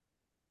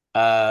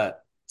Uh,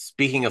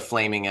 Speaking of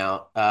flaming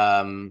out,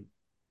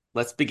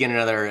 let's begin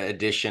another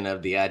edition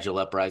of the Agile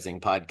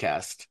Uprising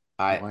podcast.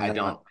 I Why I not?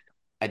 don't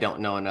I don't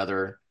know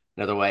another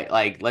way.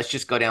 Like, let's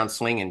just go down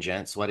swinging,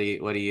 gents.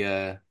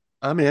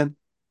 I'm in.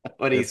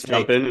 what do you Let's jump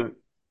say? in.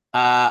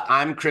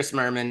 I'm Chris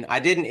Murman. I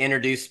didn't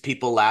introduce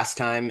people last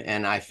time,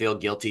 and I feel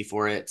guilty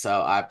for it.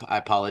 So I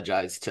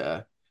apologize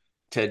to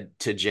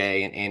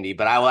Jay and Andy,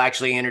 but I will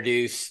actually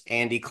introduce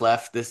Andy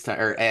Cleff this time,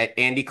 or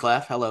Andy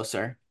Cleff. Hello,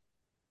 sir.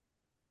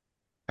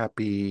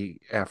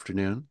 Happy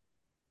afternoon.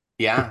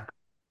 Yeah,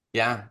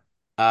 yeah.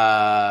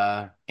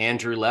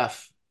 Andrew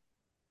Leff.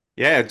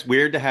 Yeah, it's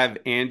weird to have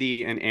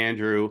Andy and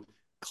Andrew,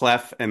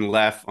 Cleff and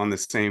Leff on the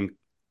same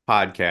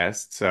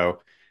podcast.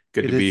 So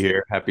good It to be is,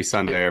 here. Happy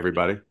Sunday,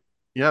 everybody.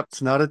 yep,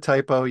 it's not a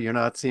typo. You're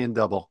not seeing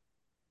double.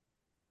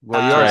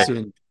 Well, you That's are Uh, right.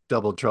 seeing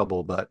double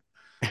trouble, but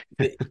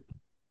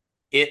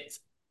it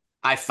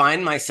I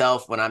find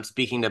myself when I'm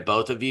speaking to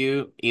both of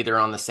you, either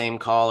on the same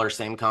call or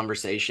same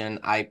conversation,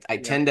 I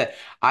yeah. tend to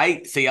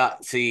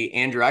see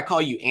Andrew, I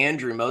call you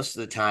Andrew most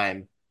of the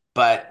time,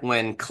 but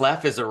when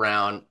Clef is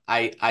around,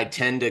 I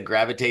tend to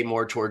gravitate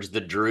more towards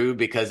the Drew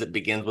because it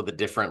begins with a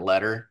different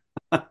letter.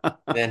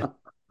 Then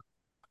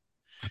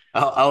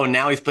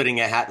now he's putting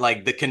a hat,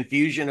 like the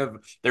confusion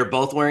of they're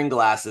both wearing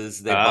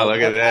glasses, they Ah, both look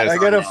have at hats I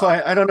this. on gotta now.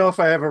 find. I don't know if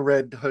I have a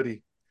red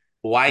hoodie.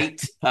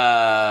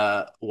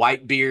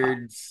 White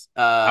beards,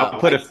 I'll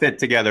put white. a fit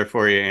together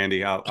for you,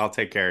 Andy. I'll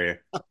take care of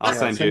you. I'll Yeah,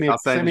 send you. I'll send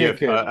send me you a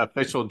kit.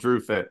 official Drew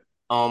fit.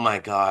 Oh my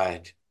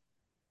God.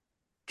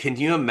 Can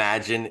you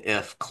imagine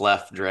if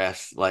Clef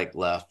dressed like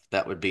Left?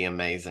 That would be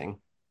amazing.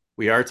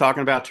 We are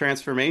talking about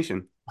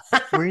transformation.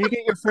 Where you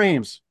get your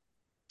frames?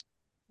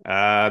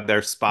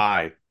 They're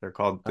Spy. They're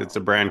called. It's a Oh,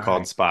 brand all called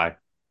right. Spy.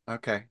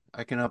 Okay,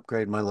 I can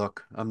upgrade my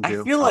look. I'm I due.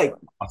 feel like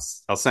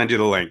I'll send you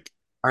the link.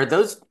 are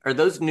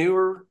those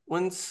newer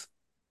ones?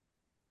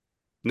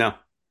 No.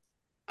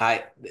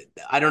 I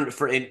I don't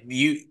for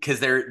you because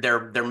they're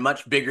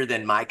much bigger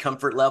than my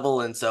comfort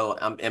level, and so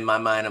in my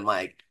mind I'm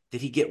like,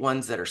 did he get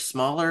ones that are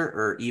smaller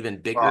or even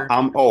Well, bigger?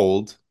 I'm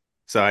old,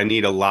 so I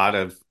need a lot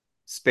of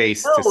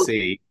space to No,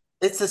 see.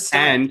 it's a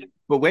stack.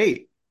 But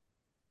wait,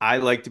 I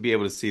like to be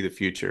able to see the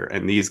future.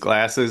 And these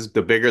glasses,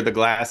 the bigger the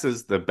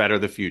glasses, the better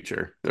the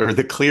future, or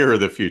the clearer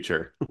the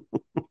future.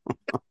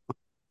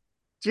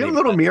 Do you have Maybe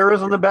little that's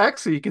mirrors on the back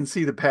so you can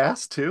see the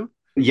past too?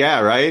 Yeah,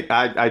 right.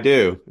 I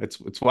do. It's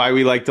why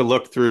we like to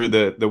look through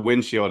the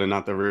windshield and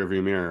not the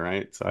rearview mirror,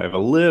 right? So I have a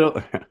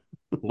little.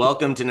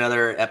 welcome to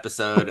another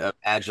episode of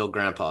Agile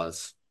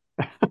Grandpas.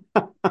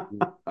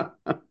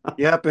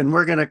 Yep, and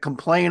we're gonna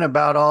complain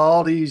about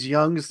all these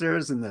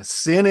youngsters and the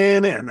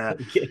sinning and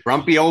the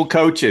Grumpy old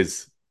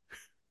coaches.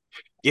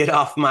 Get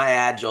off my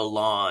Agile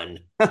lawn.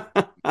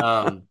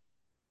 Um,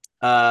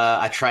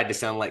 I tried to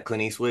sound like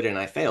Clint Eastwood and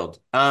I failed.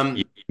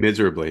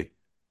 Miserably.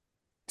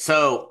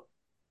 So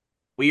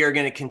we are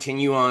going to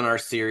continue on our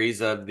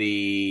series of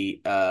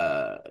the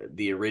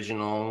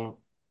original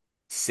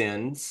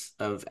sins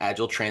of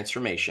Agile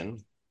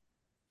transformation.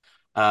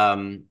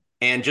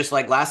 And just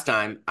like last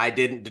time, I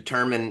didn't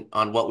determine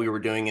on what we were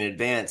doing in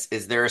advance.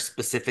 Is there a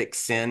specific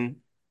sin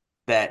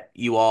that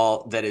you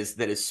all that is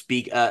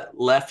speak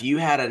Lef, you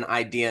had an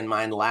idea in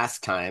mind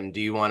last time.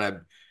 Do you want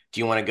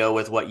to go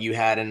with what you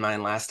had in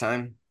mind last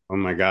time? Oh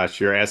my gosh,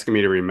 you're asking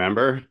me to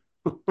remember?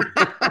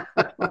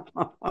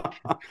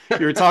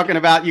 You were talking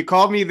about you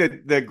called me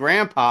the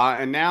grandpa,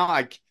 and now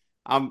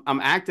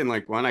I'm acting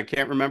like one. I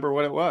can't remember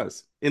what it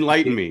was.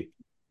 Enlighten Get, me.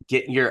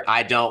 get your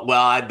I don't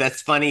well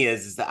that's funny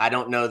is that I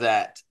don't know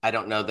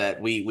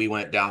that we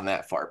went down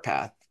that far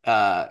path.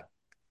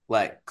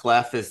 Like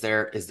Clef, is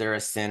there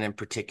a sin in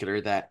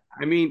particular that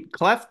I mean,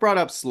 Clef brought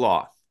up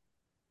sloth.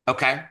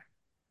 okay.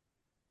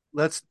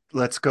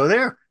 let's go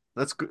there.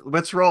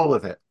 Let's roll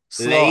with it.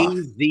 Sloth,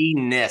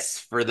 Laziness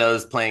for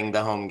those playing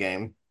the home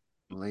game.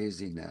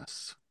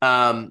 laziness.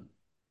 Um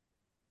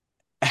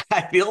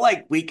I feel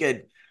like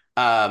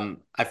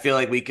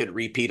we could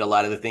repeat a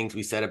lot of the things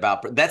we said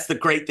about that's the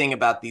great thing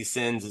about these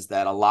sins is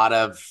that a lot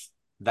of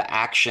the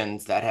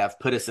actions that have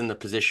put us in the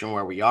position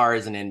where we are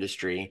as an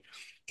industry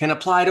can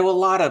apply to a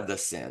lot of the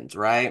sins,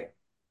 right?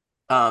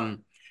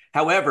 Um,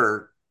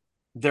 However,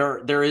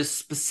 there is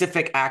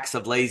specific acts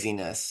of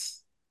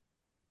laziness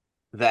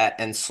that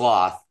and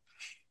sloth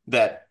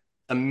that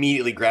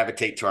immediately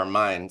gravitate to our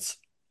minds.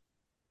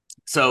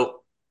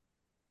 So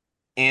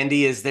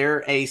Andy, is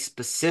there a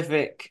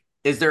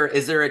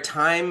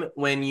time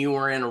when you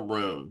were in a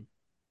room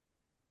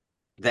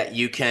that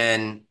you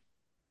can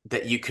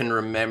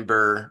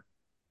remember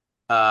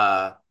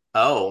uh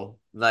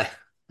like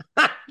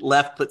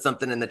Left put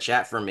something in the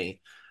chat for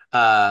me.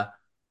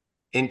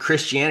 In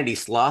Christianity,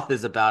 sloth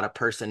is about a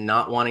person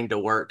not wanting to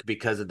work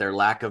because of their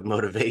lack of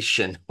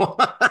motivation.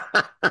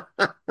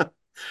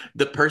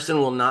 The person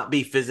will not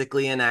be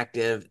physically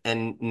inactive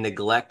and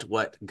neglect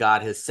what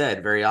God has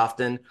said. Very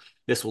often,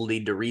 this will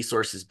lead to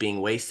resources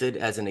being wasted.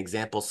 As an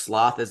example,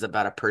 sloth is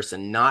about a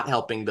person not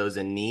helping those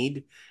in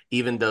need,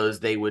 even those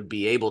they would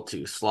be able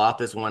to.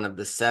 Sloth is one of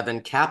the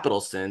seven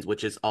capital sins,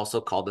 which is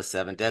also called the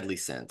seven deadly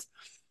sins.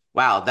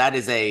 Wow, that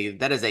is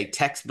a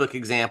textbook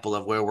example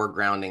of where we're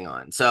grounding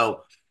on.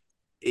 So,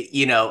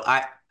 you know,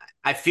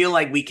 I feel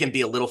like we can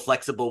be a little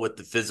flexible with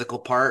the physical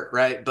part,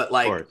 right? But Of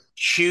like course.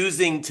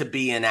 choosing to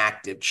be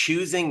inactive,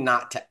 choosing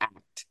not to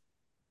act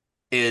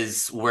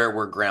is where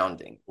we're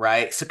grounding,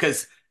 right? So,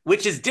 because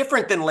which is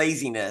different than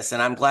laziness.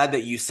 And I'm glad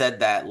that you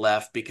said that,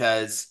 Leff,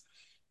 because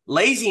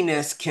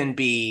laziness can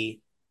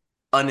be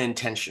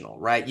unintentional,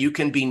 right? You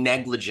can be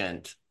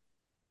negligent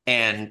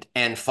and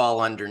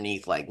fall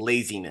underneath like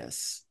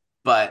laziness.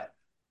 But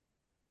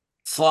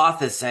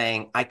sloth is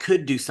saying, I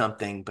could do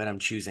something, but I'm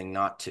choosing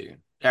not to.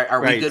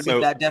 Are we Right. good with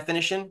So that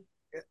definition?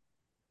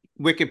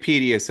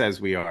 Wikipedia says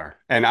we are,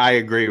 and I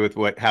agree with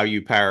what how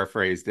you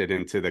paraphrased it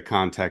into the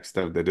context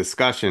of the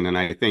discussion. And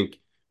I think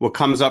what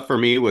comes up for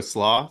me with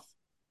sloth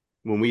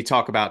when we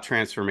talk about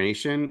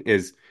transformation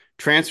is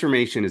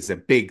a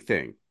big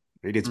thing,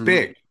 right? It's Mhm.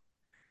 big.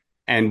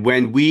 And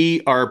when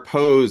we are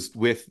posed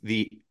with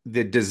the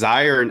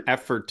desire and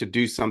effort to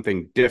do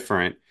something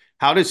different,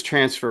 how does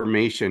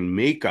transformation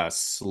make us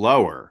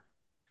slower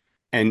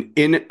and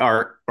in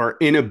our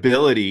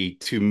inability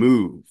to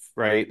move,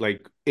 right?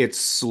 Like it's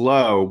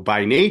slow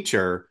by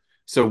nature,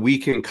 so we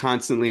can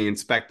constantly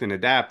inspect and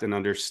adapt and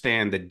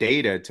understand the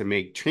data to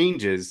make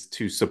changes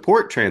to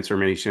support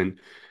transformation.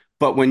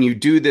 But when you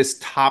do this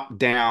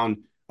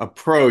top-down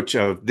approach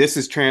of this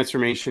is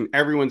transformation,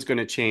 everyone's going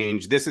to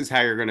change, this is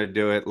how you're going to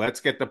do it,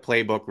 let's get the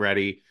playbook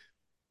ready,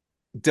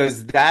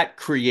 does that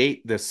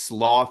create the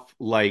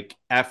sloth-like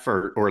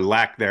effort or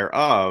lack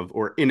thereof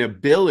or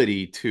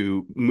inability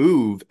to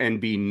move and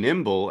be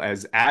nimble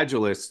as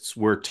agilists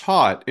were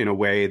taught in a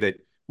way that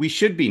we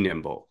should be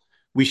nimble,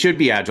 we should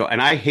be agile? And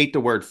I hate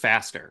the word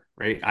faster,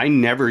 right? I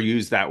never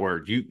use that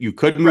word. You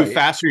could move Right.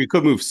 faster, you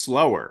could move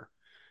slower.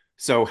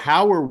 So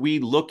how are we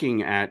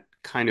looking at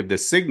kind of the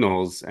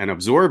signals and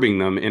absorbing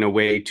them in a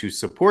way to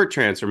support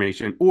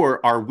transformation?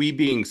 Or are we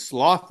being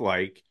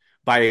sloth-like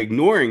by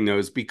ignoring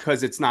those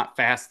because it's not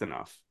fast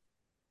enough?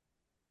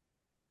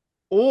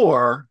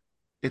 Or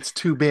it's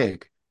too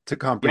big to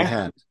Yeah.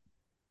 comprehend,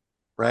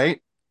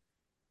 right?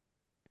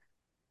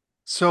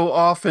 So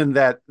often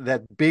that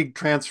big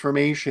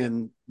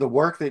transformation, the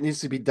work that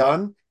needs to be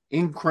done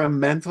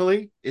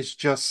incrementally is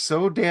just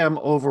so damn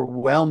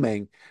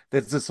overwhelming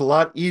that it's a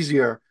lot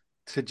easier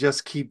to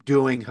just keep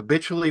doing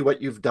habitually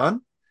what you've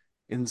done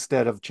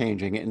instead of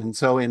changing it. And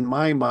so in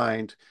my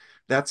mind,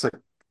 that's a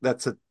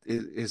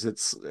is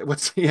it's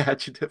what's the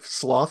adjective?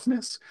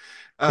 Slothness.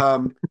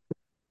 Um,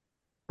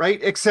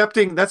 right?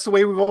 Accepting that's the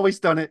way we've always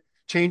done it.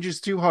 Change is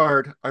too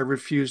hard. I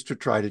refuse to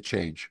try to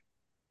change.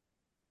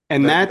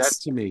 And That that's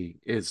to me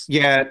is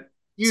Yeah.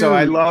 So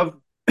I huge.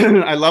 love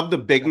I love the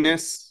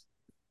bigness.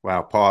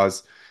 Wow,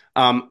 pause.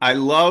 I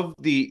love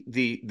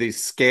the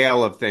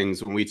scale of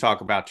things when we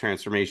talk about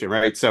transformation,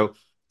 right? So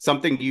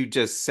something you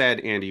just said,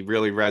 Andy,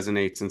 really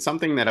resonates and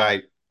something that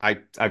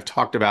I've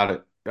talked about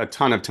it a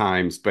ton of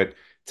times, but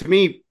to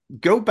me,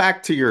 go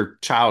back to your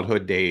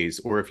childhood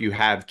days, or if you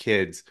have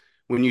kids,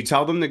 when you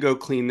tell them to go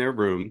clean their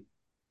room,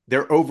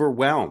 they're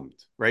overwhelmed,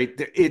 right?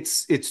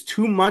 It's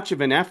too much of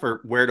an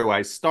effort. Where do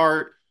I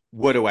start?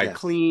 What do I Yes.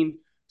 clean?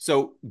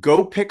 So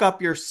go pick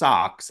up your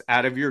socks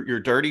out of your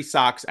dirty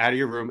socks out of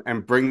your room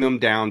and bring them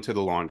down to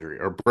the laundry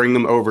or bring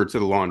them over to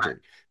the Right. laundry.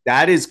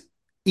 That is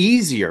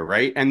easier,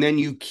 right? And then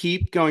you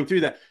keep going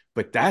through that,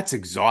 but that's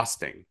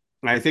exhausting.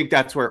 And I think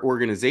that's where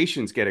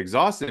organizations get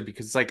exhausted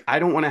because it's like, I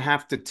don't want to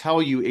have to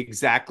tell you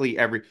exactly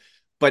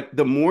but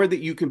the more that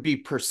you can be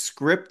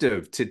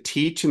prescriptive to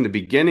teach in the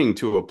beginning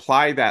to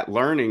apply that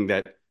learning,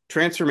 that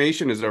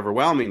transformation is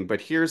overwhelming, but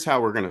here's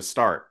how we're going to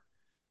start.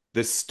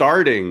 The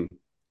starting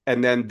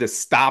and then the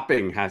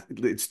stopping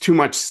it's too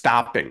much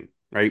stopping,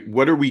 right?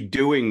 What are we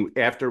doing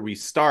after we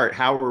start?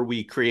 How are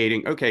we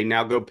creating? Okay,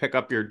 now go pick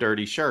up your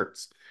dirty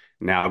shirts.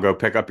 Now go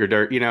pick up your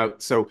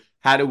dirt, so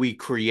how do we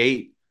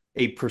create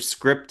a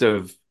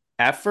prescriptive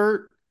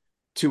effort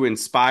to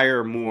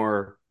inspire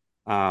more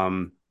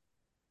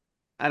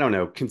I don't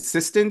know,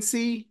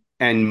 consistency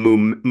and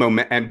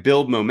and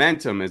build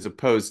momentum as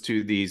opposed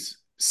to these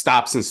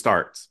stops and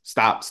starts,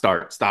 stop,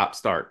 start, stop,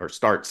 start, or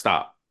start,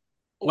 stop.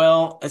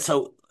 Well,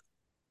 so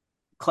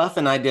Cleff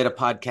and I did a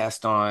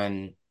podcast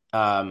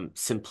on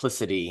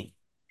simplicity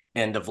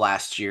end of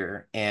last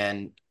year,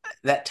 and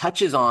that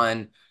touches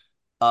on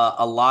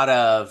a lot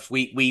of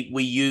we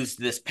used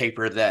this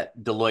paper that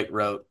Deloitte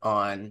wrote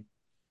on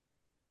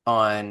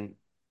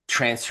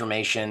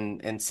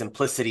transformation and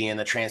simplicity in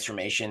the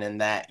transformation,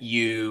 and that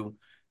you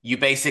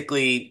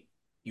basically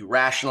you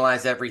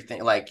rationalize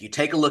everything, like you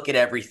take a look at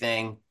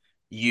everything,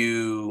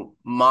 you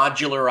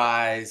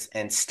modularize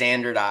and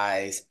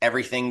standardize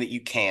everything that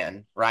you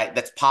can, right?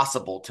 That's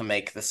possible to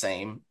make the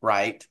same,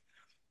 right?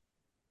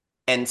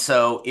 And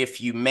so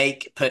if you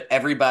put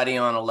everybody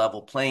on a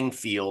level playing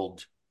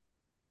field,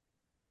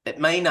 it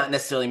may not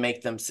necessarily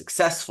make them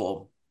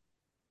successful,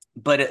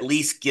 but at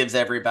least gives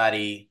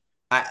everybody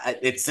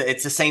It's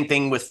the same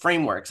thing with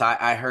frameworks.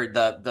 I heard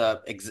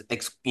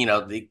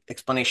the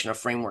explanation of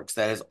frameworks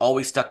that has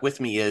always stuck with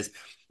me is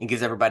it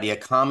gives everybody a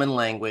common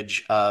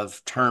language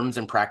of terms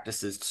and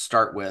practices to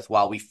start with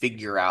while we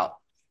figure out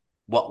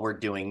what we're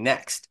doing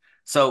next.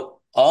 So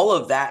all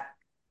of that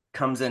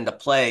comes into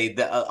play.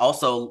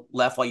 Also,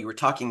 Leff, while you were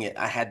talking it,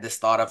 I had this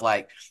thought of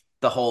like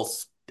the whole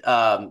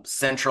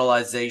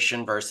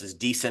centralization versus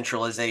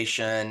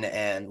decentralization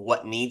and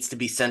what needs to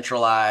be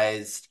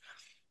centralized.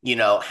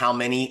 How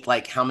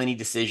many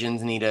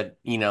decisions need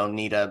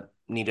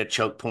a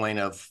choke point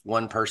of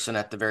one person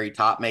at the very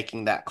top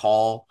making that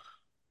call,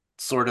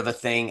 sort of a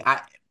thing.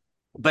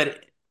 But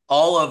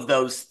all of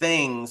those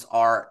things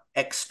are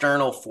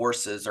external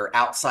forces or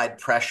outside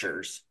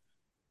pressures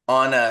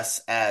on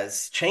us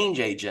as change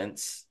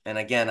agents. And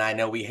again, I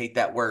know we hate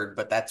that word,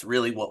 but that's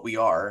really what we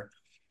are.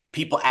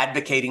 People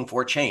advocating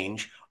for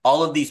change.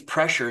 All of these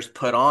pressures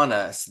put on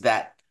us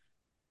that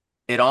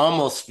it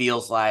almost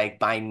feels like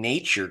by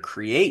nature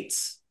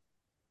creates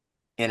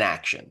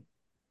inaction.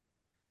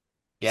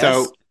 Yes?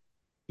 So,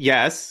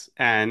 yes,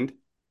 and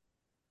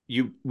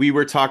you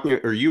were talking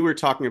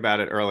about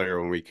it earlier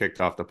when we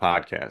kicked off the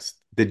podcast.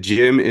 The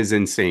gym is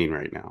insane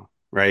right now,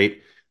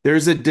 right?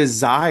 There's a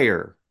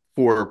desire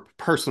for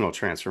personal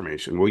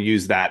transformation. We'll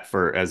use that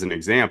for as an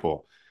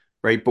example,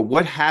 right? But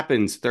what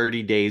happens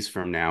 30 days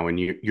from now when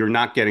you're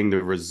not getting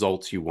the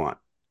results you want?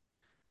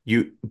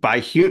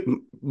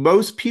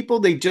 Most people,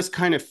 they just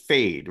kind of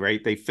fade,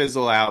 right? They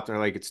fizzle out. They're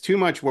like, it's too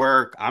much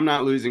work. I'm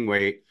not losing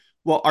weight.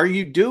 Well, are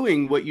you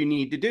doing what you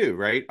need to do,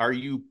 right? Are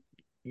you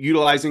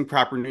utilizing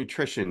proper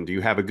nutrition? Do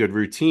you have a good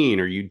routine?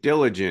 Are you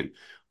diligent?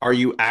 Are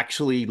you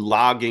actually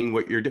logging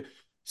what you're doing?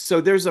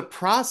 So there's a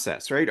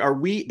process, right? Are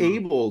we Hmm.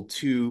 able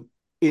to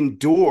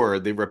endure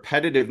the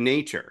repetitive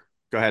nature?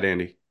 Go ahead,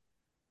 Andy.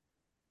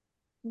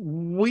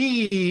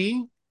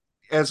 We,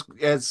 as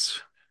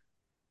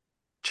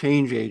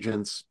change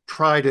agents,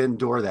 try to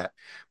endure that.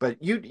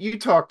 But you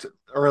talked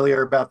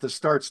earlier about the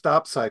start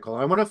stop cycle.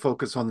 I want to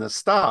focus on the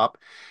stop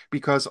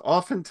because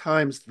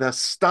oftentimes the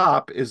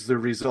stop is the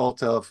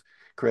result of,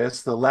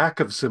 Chris, the lack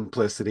of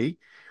simplicity.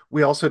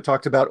 We also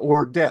talked about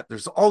org debt.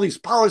 There's all these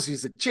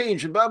policies that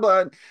change and blah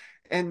blah.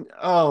 And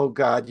oh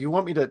God, you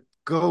want me to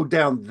go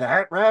down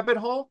that rabbit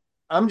hole?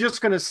 I'm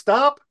just going to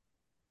stop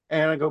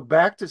and I go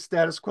back to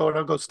status quo and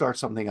I'll go start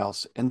something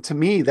else. And to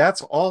me,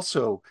 that's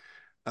also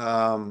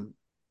um,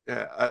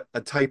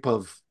 a type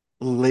of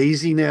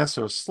laziness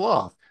or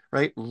sloth,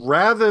 right?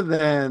 Rather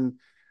than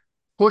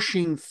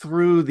pushing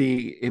through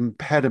the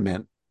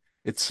impediment,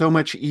 it's so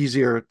much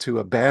easier to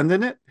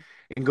abandon it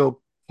and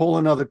go pull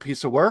another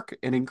piece of work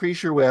and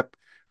increase your whip,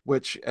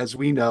 which, as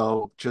we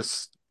know,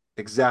 just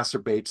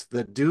exacerbates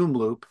the doom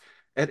loop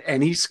at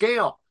any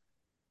scale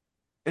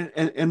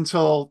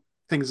until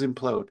things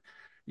implode.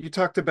 You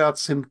talked about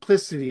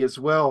simplicity as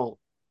well.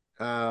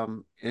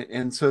 And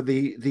so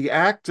the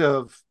act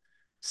of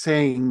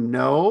saying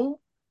no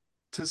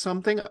to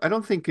something, I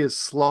don't think is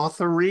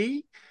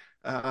slothery.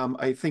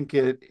 I think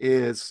it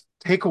is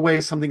take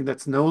away something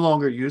that's no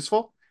longer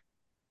useful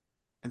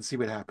and see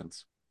what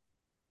happens.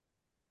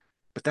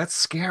 But that's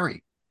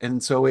scary.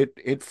 And so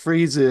it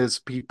freezes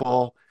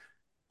people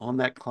on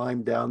that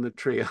climb down the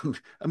tree.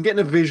 I'm getting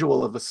a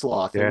visual of a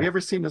sloth. Have you Yeah.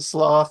 ever seen a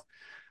sloth?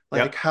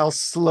 Like Yep. how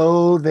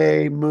slow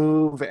they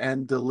move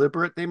and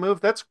deliberate they move.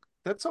 That's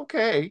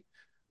okay,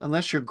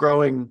 unless you're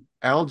growing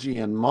algae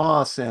and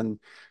moss and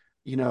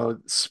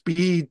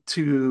speed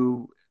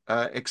to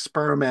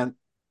experiment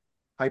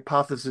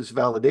hypothesis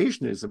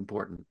validation is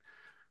important.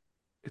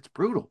 It's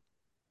brutal.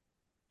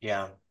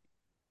 Yeah.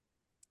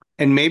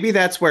 And maybe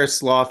that's where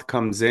sloth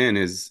comes in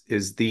is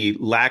the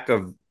lack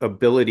of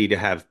ability to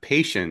have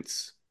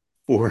patience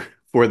for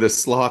for the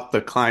sloth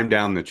to climb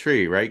down the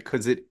tree, right?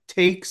 Because it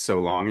takes so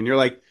long. And you're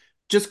like,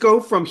 just go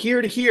from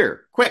here to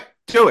here. Quick,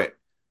 do it.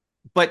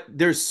 But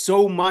there's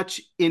so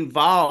much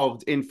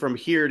involved in from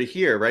here to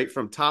here, right?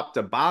 From top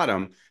to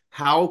bottom.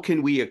 How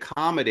can we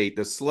accommodate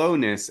the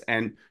slowness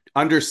and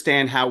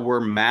understand how we're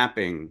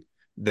mapping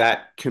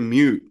that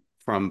commute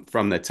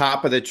from the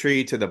top of the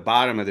tree to the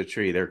bottom of the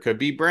tree? There could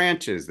be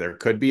branches, there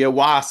could be a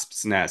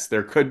wasp's nest,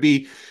 there could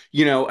be,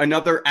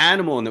 another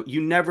animal, and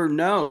you never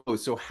know.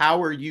 So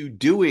how are you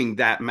doing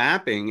that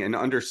mapping and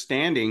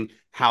understanding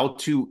how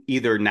to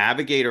either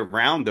navigate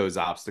around those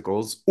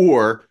obstacles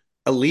or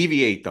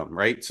alleviate them,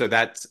 right? So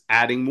that's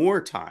adding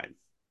more time.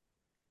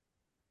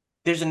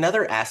 There's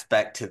another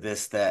aspect to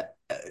this that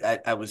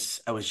I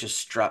was just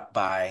struck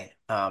by,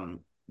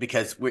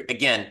 because we're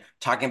again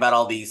talking about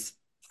all these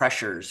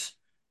pressures,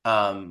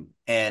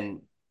 and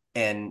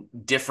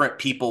different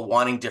people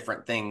wanting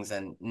different things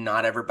and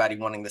not everybody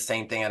wanting the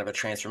same thing out of a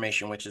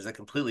transformation, which is a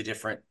completely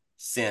different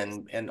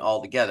sin and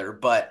altogether.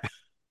 But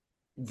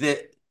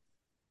the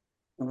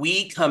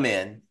we come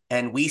in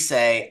and we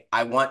say,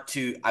 I want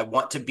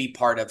to be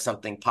part of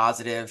something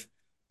positive,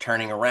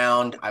 turning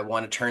around. I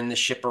want to turn the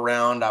ship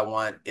around. I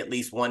want at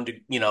least 1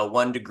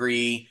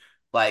 degree,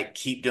 like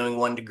keep doing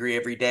 1 degree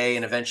every day,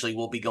 and eventually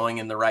we'll be going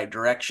in the right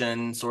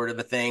direction, sort of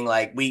a thing.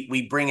 Like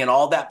we bring in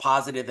all that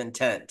positive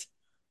intent.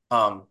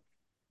 Um,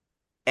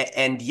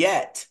 And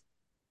yet,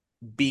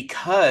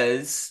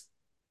 because,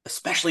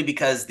 especially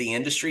because the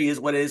industry is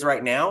what it is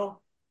right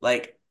now,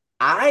 like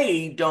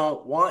I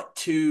don't want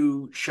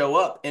to show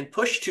up and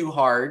push too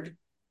hard.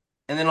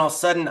 And then all of a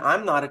sudden,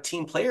 I'm not a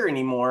team player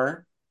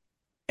anymore.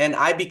 And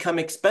I become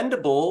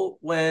expendable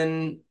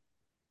when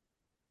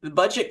the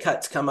budget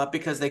cuts come up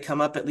because they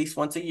come up at least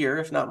once a year,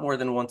 if not more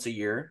than once a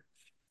year.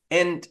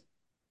 And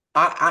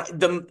I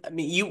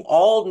mean, you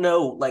all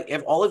know, like,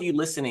 if all of you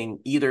listening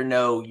either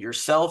know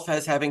yourself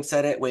as having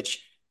said it,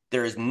 which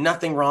there is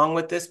nothing wrong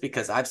with this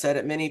because I've said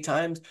it many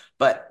times,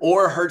 but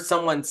or heard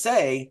someone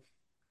say,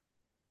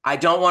 I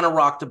don't want to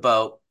rock the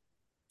boat,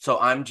 so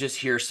I'm just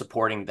here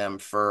supporting them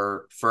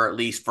for at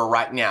least for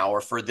right now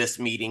or for this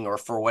meeting or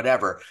for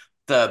whatever.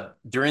 The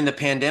during the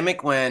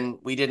pandemic when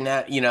we didn't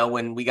have,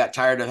 when we got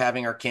tired of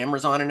having our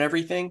cameras on and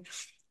everything,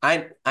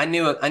 I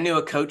knew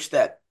a coach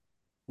that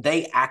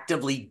they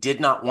actively did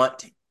not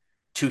want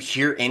to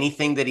hear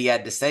anything that he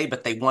had to say,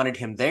 but they wanted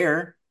him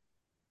there.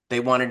 They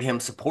wanted him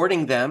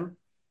supporting them.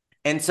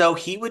 And so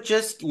he would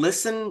just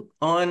listen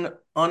on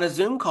a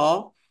Zoom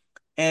call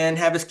and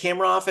have his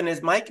camera off and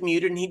his mic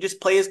muted and he'd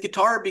just play his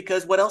guitar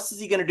because what else is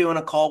he going to do on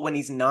a call when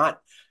he's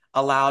not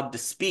allowed to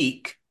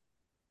speak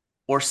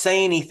or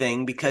say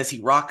anything because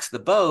he rocks the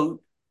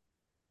boat?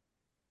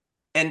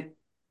 And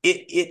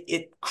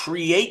it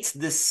creates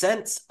this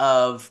sense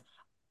of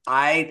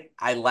I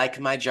like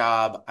my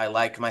job, I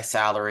like my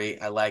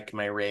salary, I like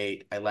my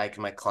rate, I like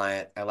my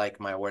client, I like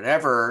my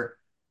whatever.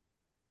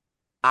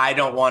 I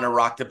don't want to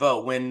rock the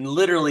boat when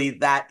literally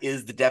that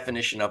is the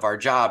definition of our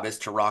job is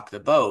to rock the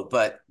boat.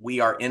 But we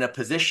are in a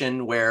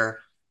position where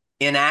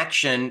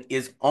inaction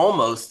is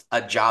almost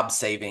a job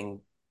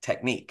saving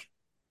technique.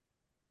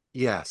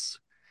 Yes.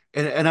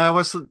 And I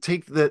also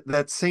take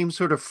that same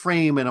sort of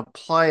frame and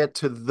apply it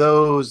to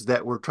those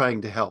that we're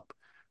trying to help,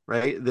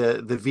 right?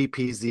 The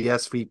VPs, the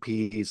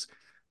SVPs,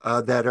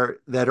 that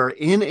are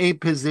in a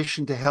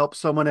position to help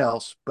someone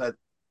else, but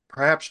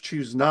perhaps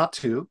choose not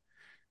to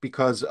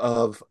because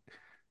of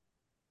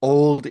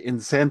old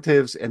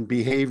incentives and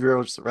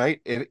behaviors,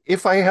 right?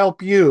 If I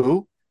help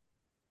you,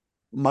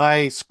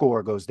 my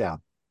score goes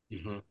down.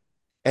 Mm-hmm.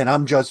 And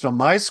I'm judged on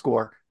my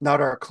score, not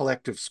our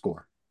collective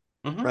score,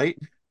 Mm-hmm. right?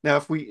 Now,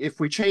 if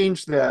we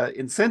change the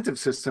incentive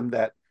system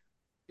that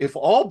if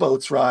all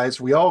boats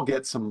rise, we all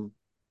get some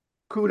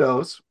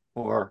kudos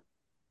or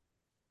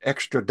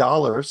extra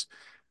dollars,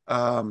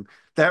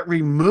 that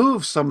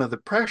removes some of the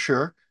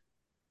pressure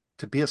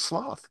to be a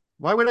sloth.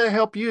 Why would I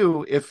help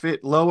you if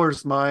it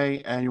lowers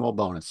my annual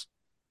bonus?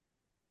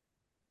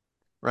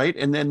 Right.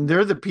 And then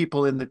they're the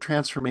people in the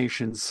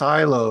transformation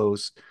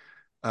silos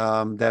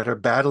that are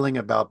battling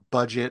about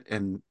budget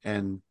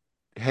and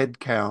head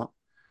count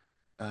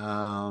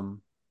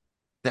um,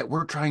 that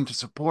we're trying to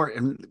support.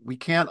 And we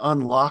can't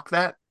unlock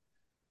that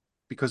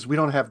because we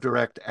don't have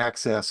direct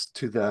access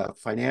to the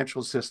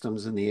financial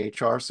systems and the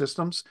HR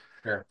systems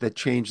Sure. that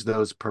change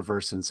those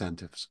perverse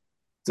incentives.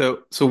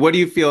 So what do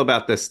you feel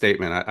about this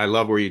statement? I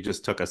love where you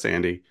just took us,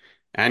 Andy,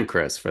 and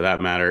Chris, for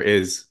that matter.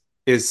 Is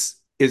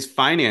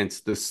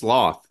finance the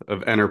sloth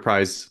of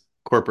enterprise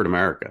corporate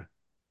America?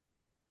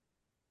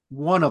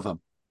 One of them.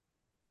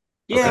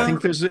 I Okay. Yeah.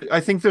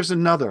 think there's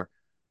another.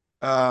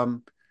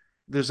 Um,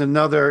 there's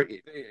another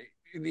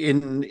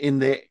in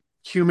the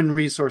human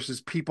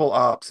resources, people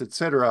ops,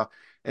 etc.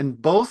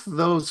 And both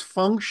those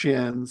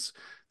functions,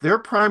 their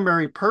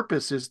primary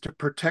purpose is to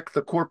protect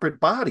the corporate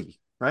body,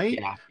 right?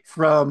 Yeah.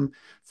 From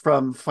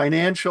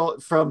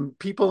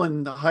people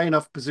in high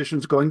enough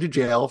positions going to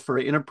jail for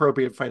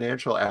inappropriate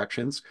financial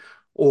actions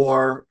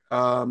or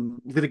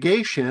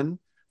litigation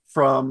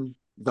from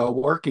the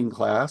working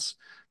class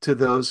to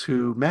those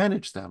who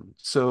manage them.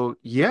 So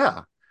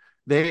yeah,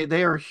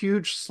 they are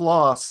huge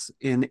sloths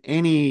in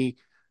any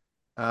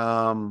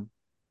um,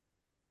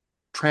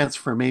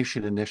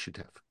 transformation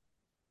initiative.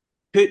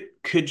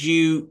 Could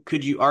you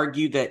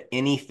argue that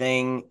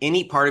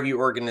any part of your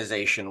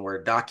organization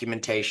where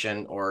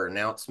documentation or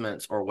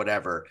announcements or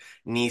whatever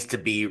needs to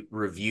be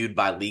reviewed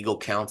by legal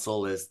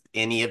counsel, is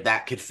any of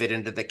that could fit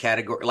into the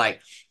category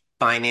like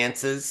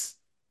finances,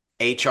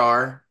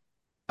 HR,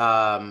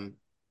 um,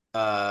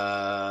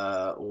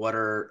 what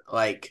are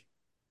like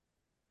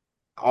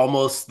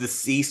almost the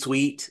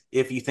C-suite,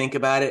 if you think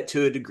about it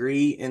to a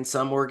degree in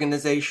some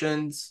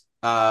organizations,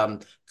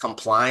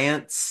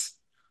 compliance,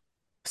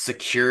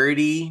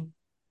 security,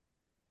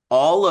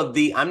 all of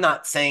the I'm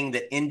not saying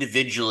that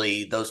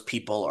individually those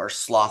people are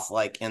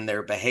sloth-like in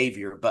their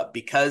behavior, but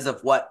because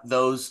of what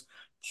those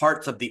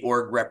parts of the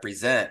org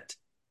represent,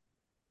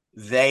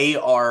 they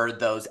are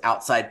those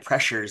outside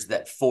pressures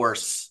that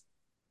force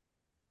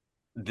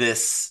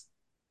this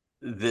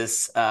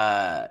this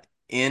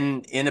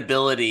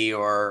inability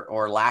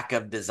or lack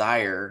of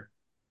desire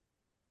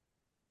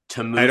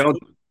to I move. don't,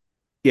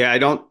 yeah, I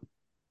don't,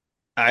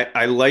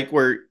 I like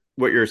where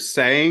what you're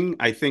saying.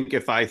 I think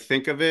if I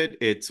think of it,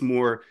 it's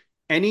more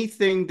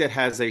anything that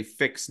has a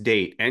fixed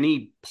date,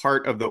 any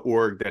part of the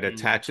org that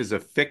attaches a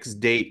fixed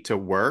date to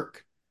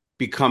work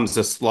becomes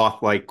a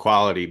sloth-like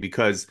quality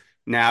because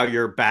now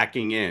you're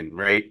backing in,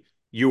 right?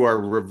 you are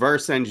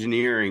reverse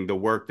engineering the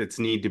work that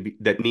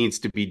needs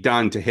to be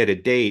done to hit a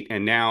date,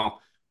 and now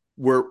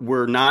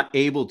we're not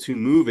able to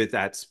move at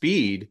that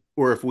speed,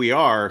 or if we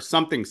are,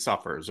 something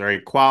suffers,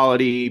 right?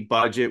 Quality,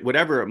 budget,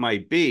 whatever it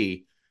might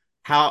be.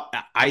 How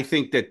I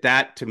think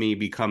that to me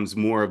becomes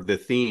more of the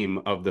theme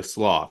of the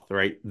sloth,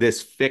 right?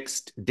 This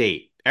fixed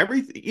date.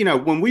 Everything,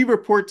 when we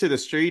report to the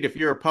street, if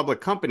you're a public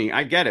company,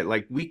 I get it.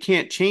 Like, we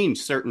can't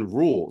change certain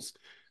rules,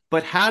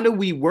 but how do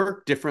we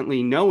work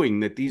differently knowing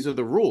that these are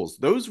the rules?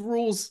 Those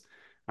rules,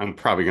 I'm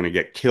probably going to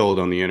get killed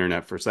on the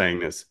internet for saying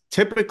this,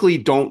 typically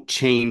don't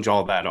change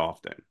all that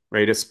often,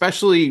 right?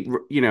 Especially,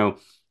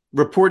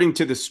 reporting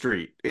to the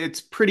street.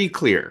 It's pretty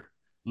clear.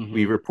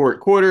 We Mm-hmm. report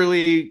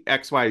quarterly,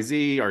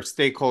 XYZ, our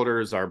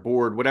stakeholders, our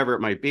board, whatever it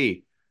might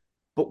be.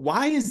 But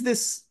why does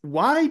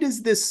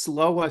this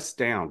slow us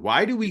down?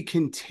 Why do we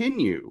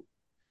continue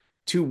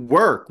to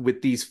work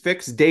with these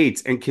fixed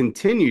dates and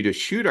continue to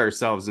shoot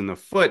ourselves in the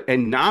foot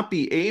and not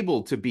be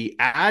able to be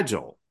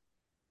agile,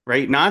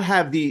 right? Not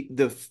have the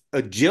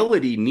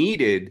agility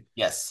needed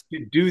Yes.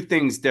 to do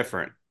things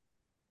different.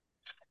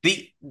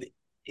 If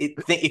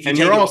you And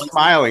you're take it all one,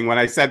 smiling when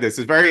I said this.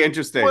 It's very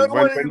Well, interesting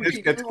what, when this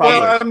gets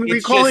well, it, published. I'm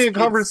it's recalling just a it's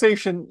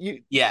conversation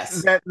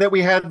yes. that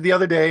we had the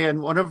other day,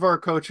 and one of our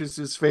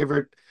coaches'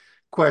 favorite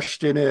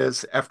question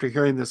is, after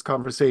hearing this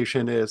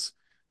conversation, is,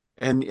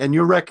 and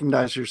you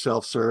recognize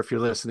yourself, sir, if you're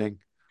listening.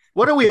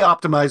 What are we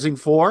optimizing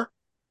for?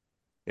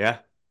 Yeah.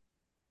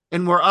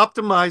 And we're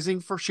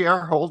optimizing for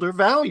shareholder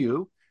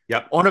value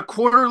Yep. on a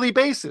quarterly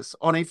basis,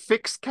 on a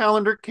fixed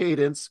calendar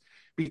cadence,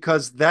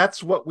 because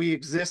that's what we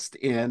exist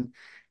in.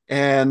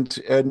 And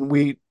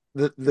we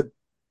the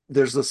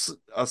there's a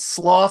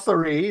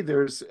slothery,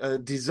 there's a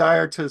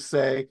desire to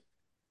say,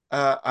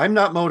 I'm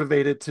not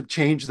motivated to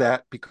change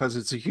that because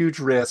it's a huge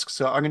risk.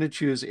 So I'm going to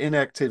choose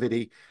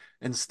inactivity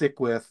and stick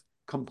with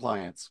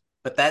compliance.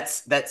 But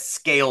that's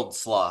scaled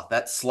sloth.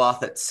 That's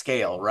sloth at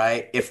scale,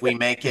 right? If we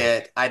make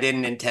it, I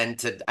didn't intend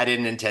to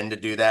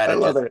do that. I It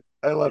love just, it.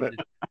 I love it it.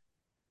 just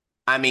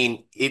I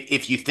mean,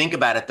 if you think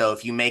about it though,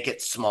 if you make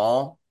it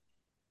small,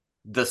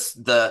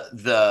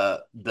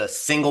 the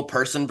single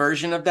person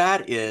version of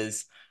that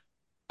is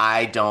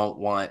I don't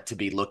want to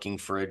be looking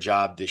for a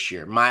job this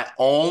year. My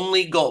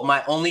only goal,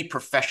 my only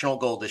professional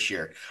goal this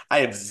year, I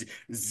have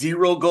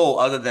zero goal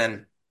other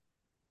than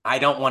I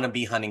don't want to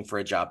be hunting for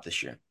a job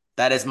this year.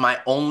 That is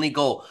my only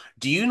goal.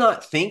 Do you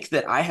not think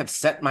that I have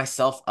set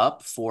myself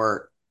up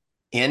for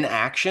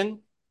inaction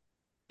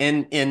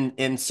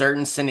in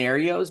certain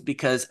scenarios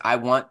because I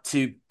want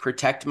to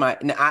protect my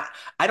and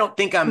I don't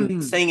think I'm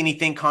saying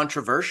anything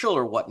controversial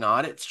or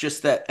whatnot. It's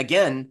just that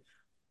again,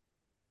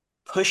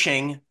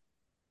 pushing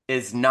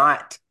is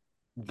not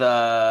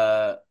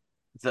the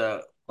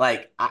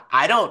like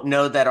I don't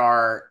know that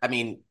our I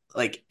mean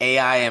like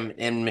AI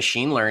and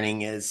machine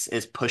learning is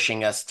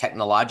pushing us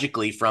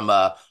technologically from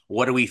a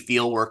what do we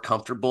feel we're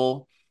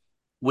comfortable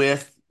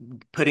with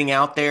putting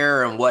out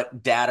there and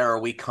what data are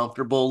we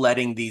comfortable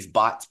letting these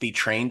bots be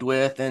trained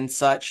with and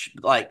such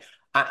like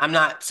I'm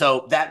not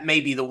so that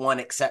may be the one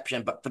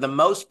exception but for the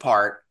most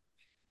part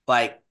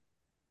like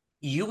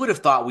you would have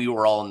thought we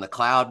were all in the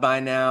cloud by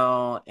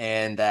now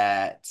and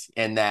that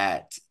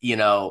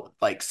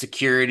like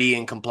security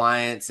and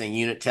compliance and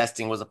unit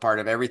testing was a part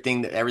of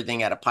everything that everything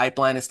had a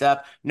pipeline and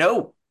stuff.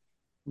 No,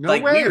 No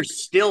like we are way.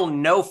 still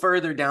no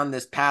further down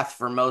this path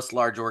for most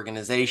large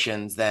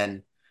organizations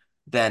than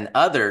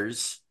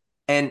others.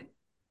 And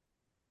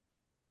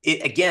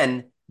it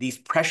again, these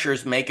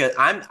pressures make it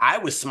I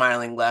was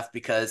smiling left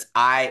because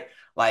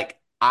like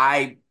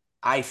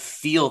I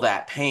feel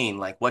that pain,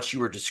 like what you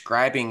were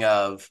describing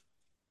of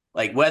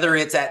like whether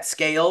it's at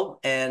scale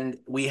and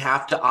we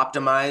have to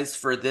optimize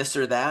for this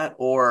or that,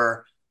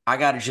 or I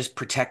got to just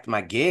protect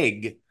my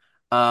gig.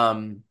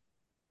 Um,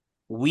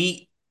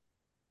 we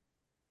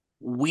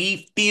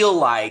we feel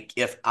like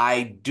if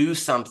I do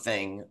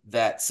something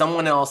that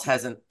someone else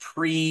hasn't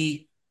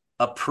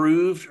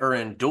pre-approved or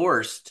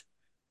endorsed,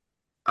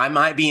 I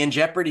might be in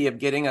jeopardy of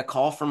getting a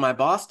call from my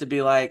boss to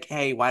be like,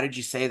 "Hey, why did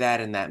you say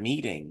that in that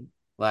meeting?"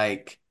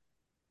 Like,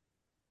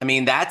 I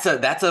mean, that's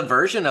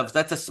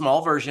a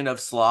small version of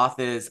sloth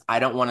is I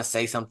don't want to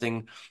say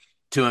something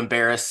to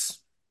embarrass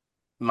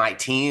my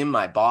team,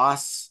 my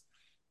boss.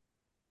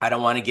 I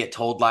don't want to get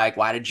told like,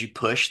 why did you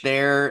push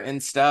there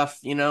and stuff?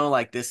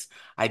 Like this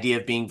idea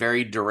of being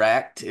very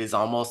direct is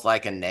almost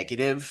like a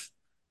negative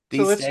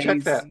So these let's check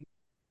days. that.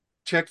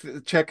 Check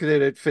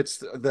that it fits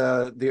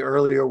the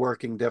earlier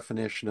working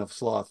definition of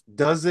sloth.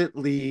 Does it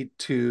lead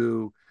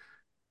to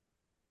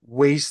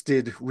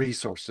wasted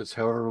resources,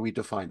 however we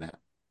define that?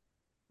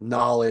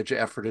 Knowledge,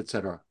 effort,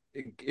 etc.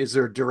 Is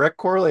there a direct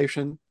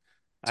correlation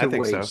I to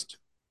think so. waste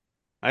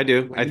I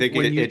do. when I think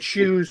when you it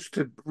choose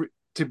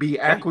to be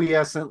right.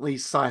 acquiescently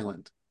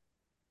silent?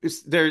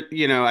 There,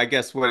 I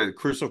guess what a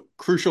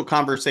crucial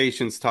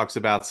conversations talks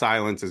about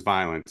silence is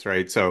violence,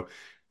 right? So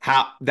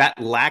how that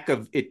lack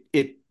of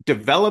it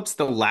develops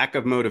the lack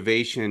of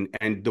motivation,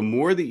 and the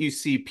more that you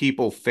see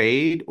people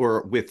fade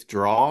or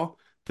withdraw,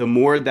 the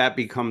more that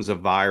becomes a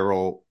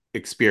viral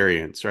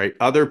experience, right?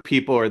 Other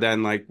people are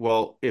then like,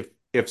 well,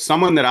 if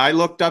someone that I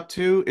looked up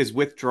to is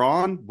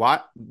withdrawn,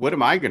 what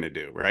am I going to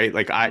do, right?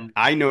 Like Mhm.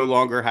 I no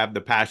longer have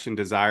the passion,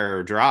 desire,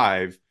 or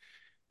drive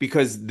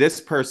because this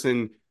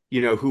person,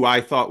 who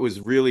I thought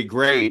was really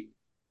great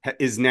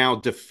is now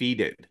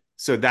defeated.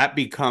 So that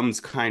becomes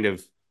kind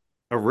of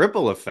a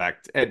ripple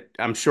effect. And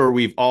I'm sure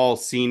we've all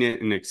seen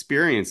it and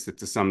experienced it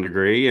to some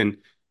degree. And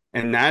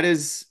that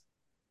is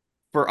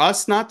for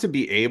us not to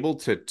be able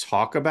to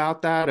talk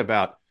about that,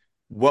 about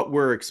what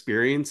we're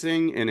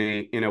experiencing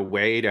in a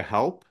way to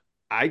help.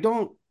 I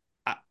don't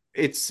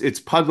it's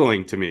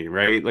puzzling to me,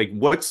 right? Like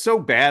what's so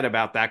bad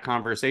about that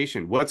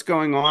conversation? What's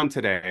going on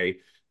today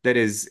that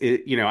is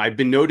I've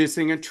been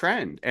noticing a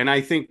trend. And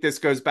I think this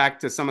goes back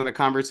to some of the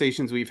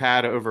conversations we've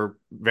had over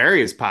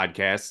various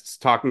podcasts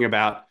talking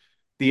about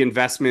the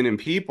investment in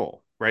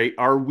people, right?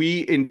 Are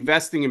we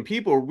investing in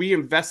people? Are we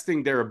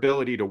investing their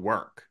ability to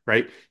work,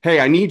 right?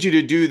 Hey, I need you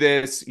to do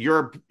this.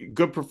 You're a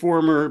good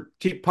performer.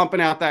 Keep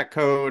pumping out that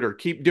code or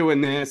keep doing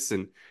this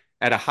and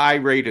at a high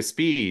rate of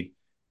speed.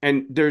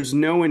 And there's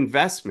no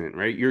investment,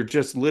 right? You're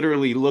just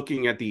literally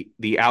looking at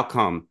the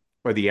outcome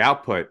or the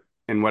output.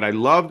 And what I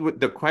loved with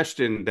the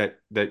question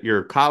that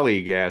your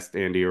colleague asked,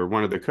 Andy, or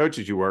one of the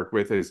coaches you work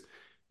with is,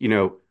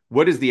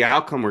 what is the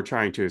outcome we're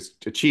trying to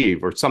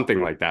achieve or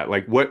something like that?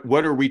 Like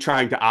what are we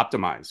trying to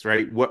optimize,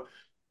 right?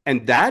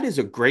 And that is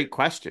a great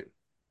question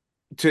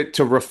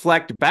to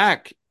reflect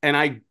back. And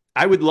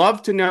I would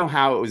love to know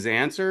how it was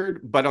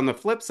answered, but on the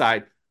flip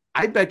side,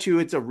 I bet you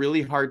it's a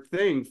really hard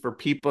thing for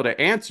people to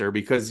answer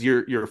because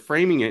you're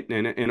framing it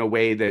in a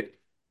way that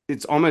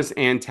it's almost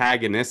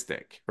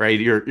antagonistic, right?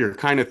 You're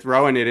kind of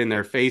throwing it in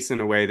their face in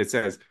a way that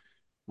says,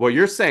 well,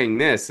 you're saying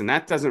this, and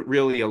that doesn't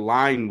really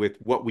align with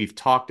what we've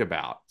talked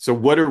about. So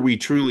what are we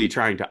truly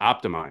trying to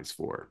optimize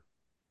for?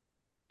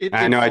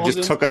 I It know I falls just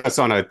in. took us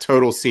on a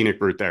total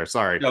scenic route there.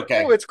 Sorry. Oh,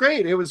 Okay. it's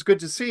great. It was good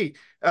to see.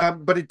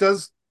 But it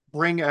does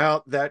bring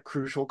out that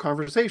crucial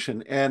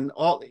conversation. And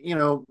all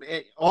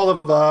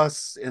of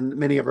us and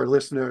many of our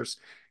listeners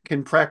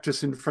can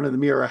practice in front of the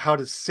mirror how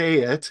to say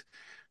it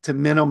to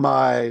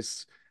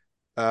minimize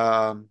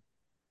um,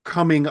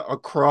 coming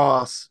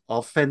across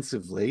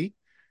offensively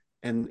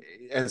and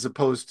as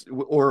opposed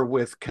to, or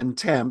with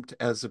contempt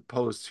as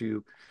opposed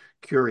to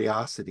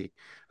curiosity.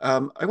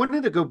 I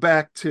wanted to go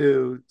back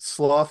to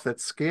sloth at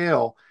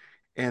scale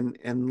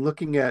and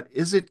looking at,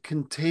 is it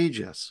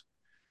contagious?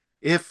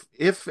 If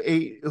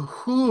a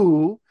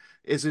who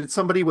is it,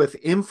 somebody with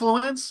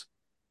influence?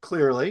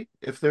 Clearly,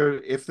 if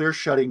they're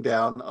shutting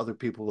down, other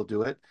people will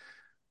do it.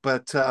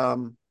 But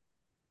on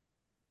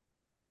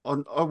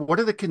what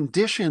are the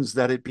conditions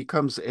that it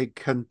becomes a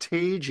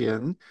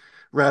contagion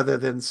rather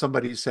than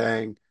somebody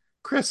saying,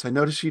 Chris, I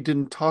noticed you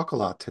didn't talk a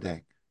lot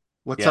today.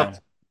 What's up? Yeah.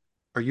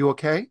 Are you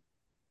okay?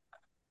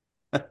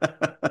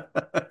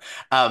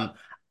 Um,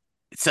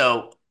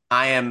 so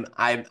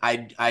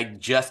I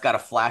just got a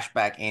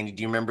flashback, Andy.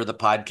 Do you remember the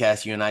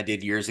podcast you and I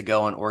did years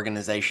ago on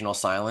organizational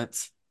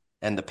silence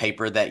and the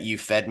paper that you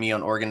fed me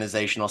on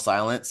organizational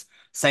silence?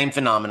 Same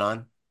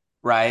phenomenon,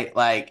 right?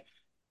 Like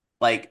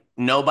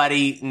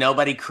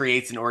nobody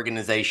creates an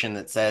organization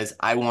that says,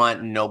 I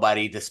want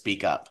nobody to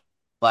speak up.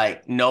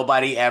 Like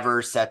nobody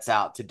ever sets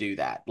out to do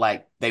that.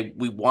 Like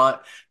we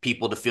want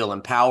people to feel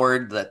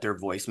empowered, that their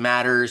voice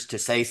matters, to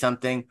say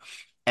something.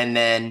 And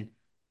then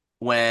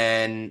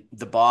when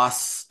the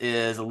boss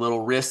is a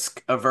little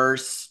risk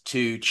averse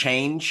to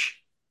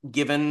change,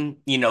 given,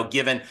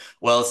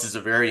 well, this is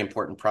a very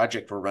important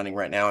project we're running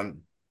right now,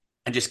 and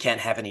I just can't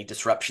have any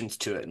disruptions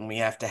to it, and we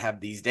have to have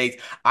these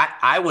dates.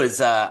 I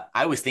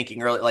was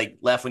thinking earlier, like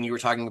Leff, when you were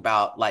talking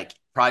about like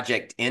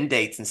project end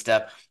dates and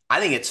stuff.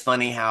 I think it's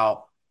funny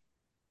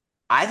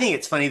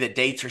that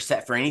dates are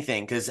set for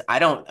anything because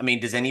I mean,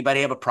 does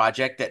anybody have a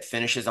project that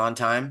finishes on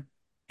time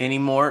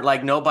anymore?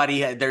 Like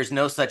there's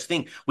no such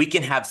thing. We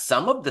can have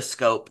some of the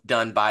scope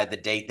done by the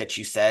date that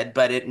you said,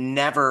 but it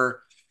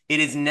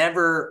is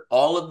never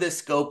all of this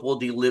scope will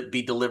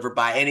be delivered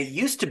by. And it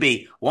used to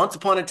be once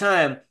upon a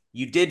time,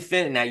 you did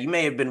finish. Now, you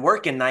may have been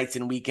working nights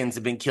and weekends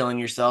have been killing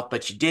yourself,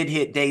 but you did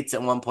hit dates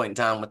at one point in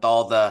time with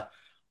all the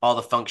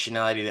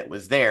functionality that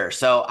was there.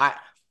 So I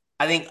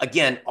think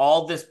again,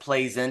 all this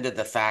plays into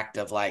the fact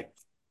of like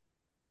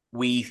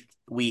we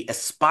we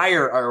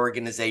aspire our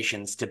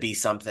organizations to be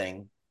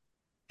something,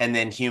 and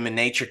then human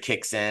nature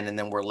kicks in, and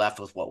then we're left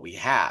with what we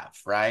have,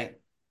 right?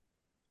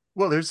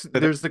 Well, there's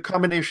the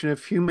combination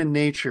of human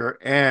nature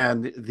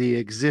and the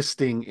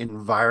existing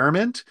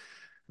environment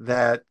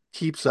that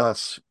keeps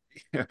us.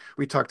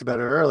 We talked about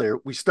it earlier.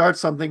 We start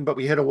something, but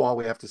we hit a wall.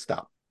 We have to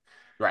stop.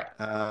 Right.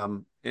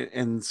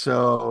 And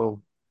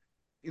so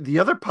the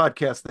other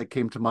podcast that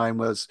came to mind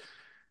was,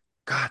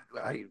 God,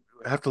 I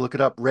have to look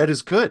it up. Red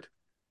is good,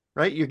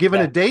 right? You're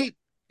given a Yeah. date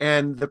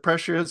and the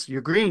pressure is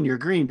you're green, you're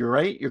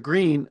right. You're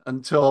green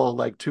until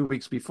like 2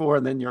 weeks before,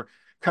 and then you're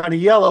kind of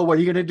yellow. What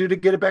are you going to do to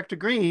get it back to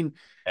green?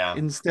 Yeah.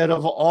 Instead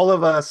of all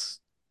of us,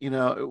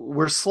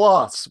 we're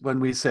sloths when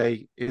we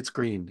say it's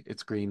green,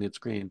 it's green, it's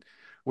green.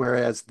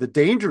 Whereas the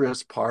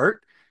dangerous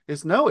part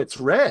is no, it's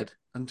red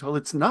until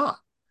it's not.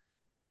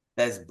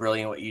 That's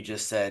brilliant what you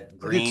just said.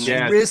 but it's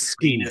Yeah, Green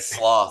risky. is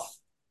sloth.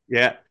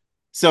 yeah.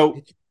 So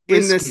It's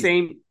in the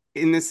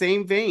risky.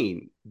 same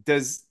vein,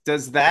 does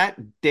that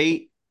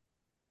date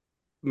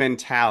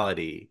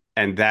mentality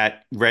and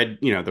that red,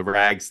 the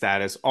rag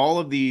status, all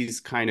of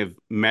these kind of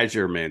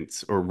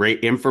measurements or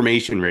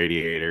information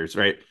radiators,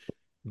 right?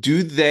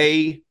 Do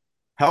they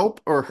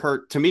help or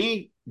hurt? To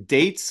me,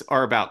 dates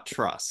are about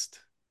trust.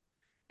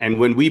 And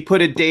when we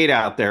put a date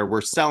out there, we're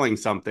selling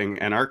something,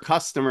 and our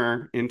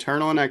customer,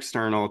 internal and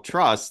external,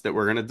 trust that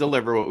we're going to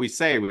deliver what we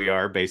say we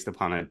are based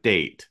upon a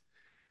date.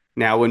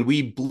 Now, when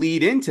we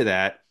bleed into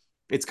that,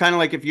 it's kind of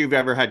like if you've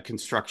ever had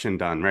construction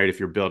done, right? If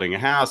you're building a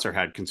house or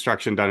had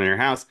construction done in your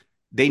house,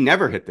 they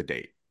never hit the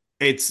date.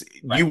 It's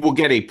Right. you will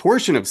get a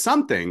portion of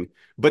something,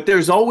 but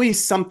there's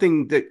always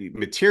something that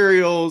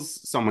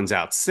materials, someone's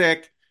out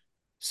sick.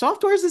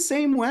 Software is the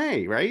same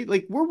way, right?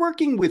 Like we're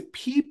working with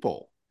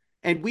people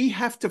and we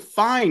have to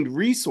find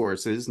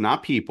resources,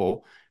 not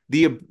people,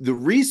 the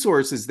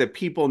resources that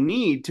people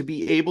need to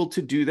be able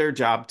to do their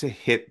job to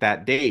hit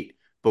that date.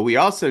 But we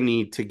also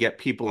need to get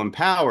people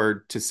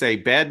empowered to say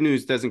bad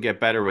news doesn't get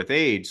better with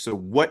age. So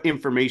what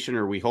information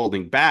are we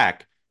holding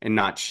back and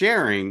not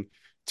sharing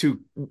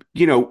to,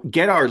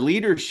 get our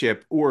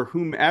leadership or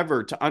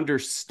whomever to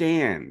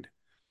understand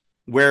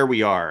where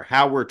we are,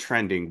 how we're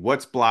trending,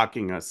 what's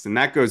blocking us. And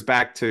that goes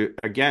back to,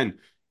 again,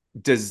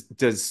 does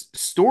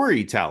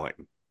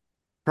storytelling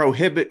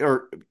prohibit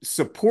or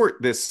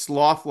support this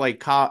sloth-like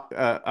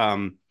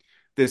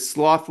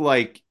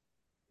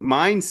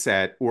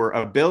mindset or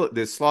ability,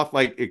 this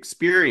sloth-like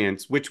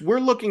experience, which we're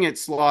looking at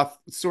sloth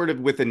sort of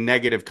with a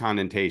negative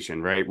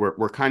connotation, right?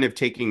 We're kind of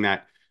taking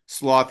that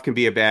sloth can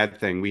be a bad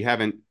thing.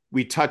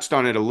 We touched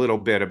on it a little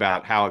bit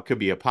about how it could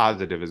be a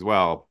positive as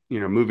well.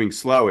 Moving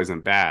slow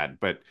isn't bad,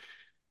 but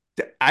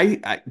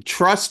I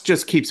trust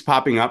just keeps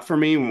popping up for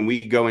me when we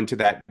go into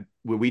that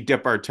when we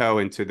dip our toe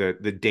into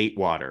the date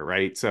water,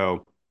 right?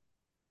 So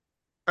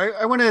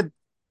I want to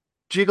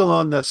jiggle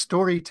on the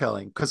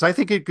storytelling because I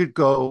think it could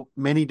go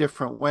many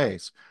different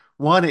ways.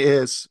 One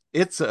is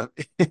it's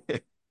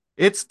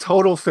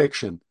total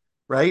fiction,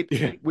 right?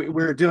 yeah,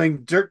 We're doing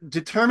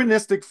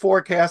deterministic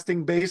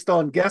forecasting based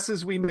on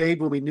guesses we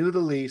made when we knew the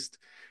least.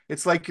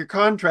 It's like your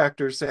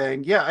contractor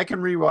saying, "Yeah, I can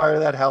rewire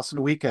that house in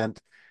a weekend,"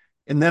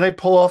 and then I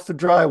pull off the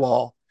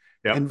drywall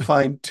yep, and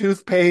find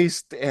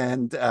toothpaste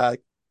and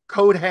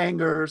coat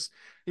hangers.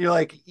 You're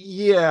like,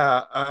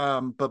 "Yeah,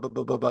 but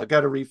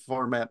got to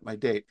reformat my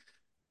date."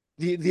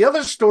 The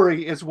other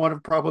story is one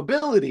of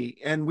probability,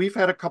 and we've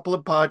had a couple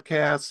of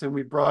podcasts, and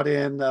we brought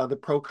in the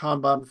pro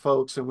Kanban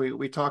folks, and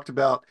we talked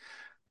about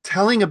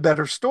telling a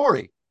better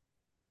story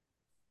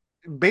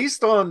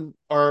based on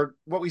our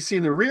what we see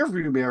in the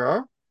rearview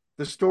mirror.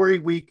 The story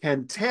we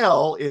can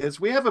tell is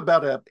we have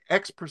about a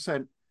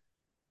X%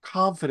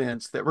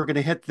 confidence that we're going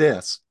to hit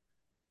this,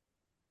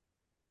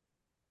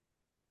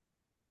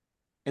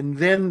 and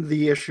then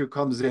the issue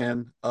comes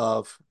in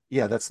of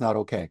yeah, that's not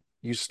okay.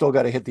 You still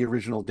got to hit the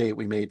original date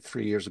we made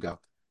 3 years ago.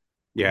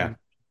 yeah,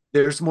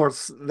 There's more,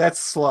 that's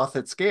sloth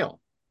at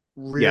scale,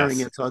 rearing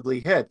yes, its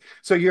ugly head.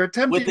 So you're With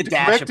attempting a to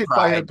dash correct of it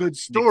by a pride good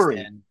mixed story,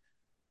 in.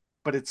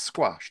 but it's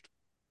squashed.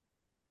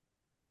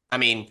 I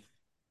mean,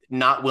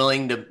 not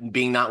willing to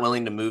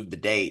move the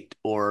date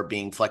or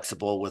being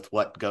flexible with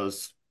what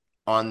goes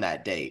on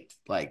that date.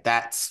 Like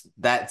that's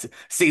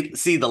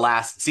see the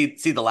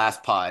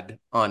last pod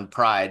on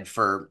pride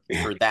for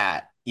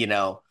that,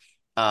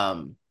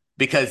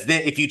 because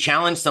then if you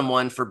challenge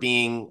someone for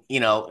being,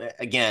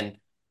 again,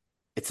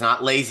 it's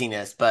not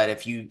laziness, but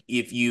if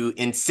you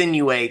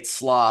insinuate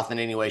sloth in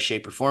any way,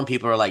 shape, or form,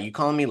 people are like, "You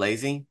calling me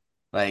lazy?"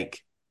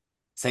 Like,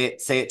 say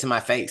it to my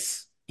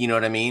face. You know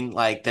what I mean?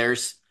 Like,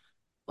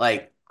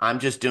 I'm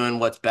just doing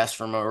what's best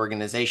for my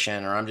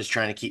organization, or I'm just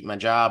trying to keep my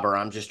job, or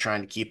I'm just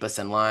trying to keep us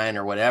in line,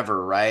 or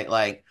whatever, right?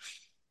 Like,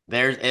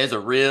 there's a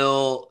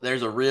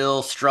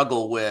real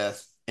struggle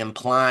with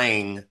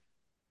implying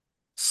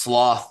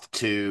sloth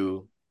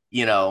to,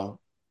 you know,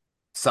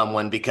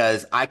 someone,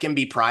 because I can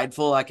be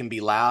prideful, I can be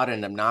loud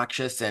and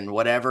obnoxious and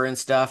whatever and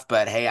stuff,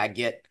 but hey, I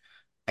get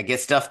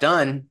stuff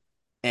done,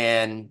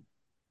 and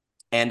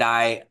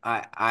I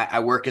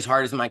work as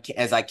hard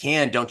as I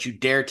can. Don't you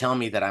dare tell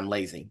me that I'm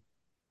lazy.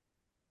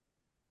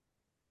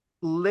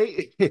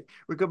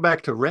 We go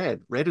back to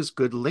red. Red is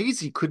good.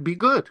 Lazy could be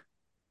good.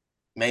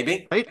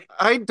 Maybe.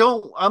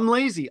 I'm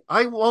lazy.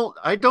 I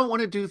don't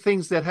want to do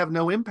things that have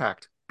no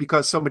impact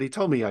because somebody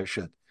told me I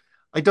should.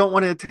 I don't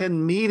want to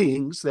attend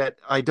meetings that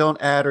I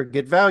don't add or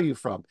get value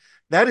from.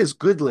 That is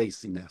good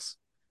laziness.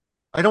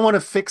 I don't want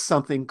to fix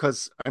something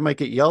because I might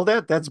get yelled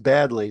at. That's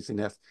bad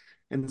laziness.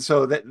 And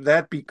so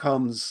that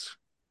becomes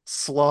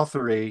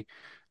slothery.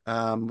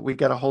 We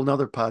got a whole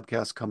nother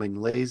podcast coming.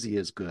 Lazy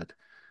is good.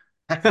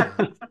 Uh,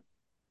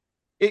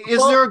 is there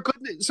Well, a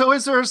good, so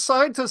is there a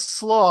side to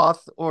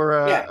sloth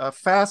or yeah. a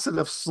facet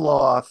of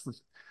sloth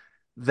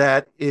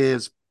that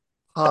is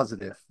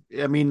positive?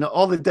 I mean,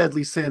 all the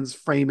deadly sins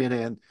frame it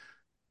in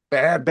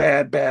bad,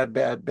 bad, bad,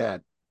 bad,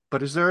 bad.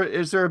 But is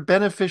there a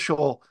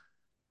beneficial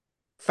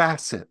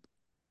facet?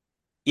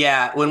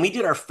 Yeah, when we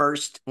did our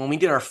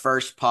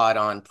first pod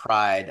on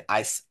pride,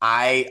 I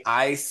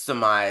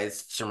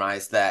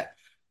surmised that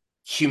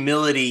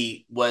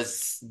humility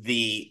was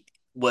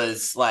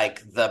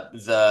like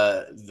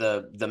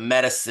the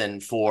medicine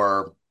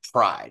for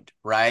pride,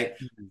 right?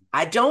 Mhm.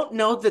 I don't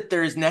know that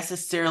there's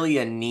necessarily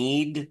a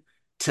need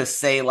to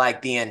say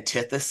like the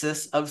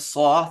antithesis of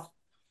sloth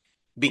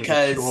Or the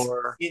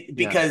cure. Yeah,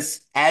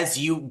 because as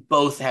you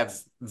both have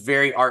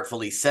very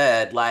artfully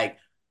said, like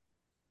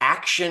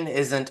action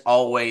isn't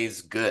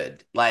always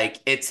good. Like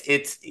it's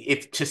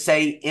if to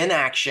say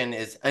inaction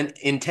is an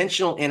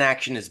intentional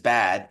inaction is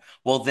bad,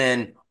 well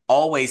then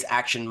always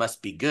action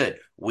must be good.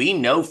 We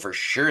know for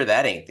sure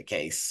that ain't the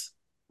case,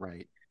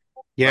 right.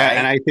 Yeah,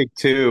 and right? I think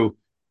too,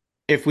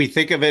 if we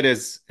think of it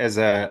as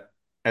a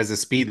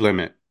speed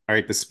limit, all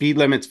right, the speed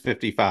limit's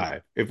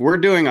 55. If we're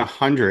doing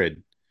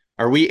 100,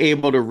 are we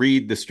able to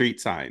read the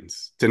street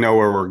signs to know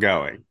where we're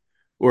going?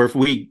 Or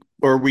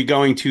are we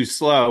going too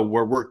slow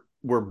where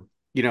we're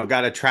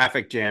got a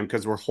traffic jam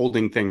because we're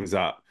holding things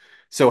up?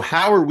 So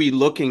how are we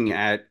looking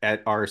at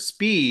our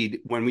speed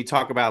when we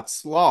talk about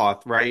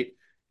sloth, right?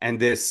 And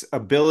this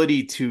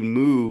ability to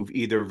move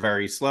either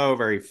very slow,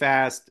 very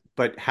fast,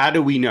 but how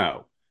do we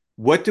know?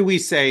 What do we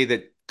say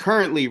that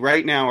currently,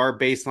 right now, our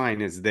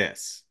baseline is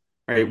this,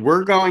 right? Mm.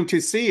 We're going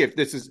to see if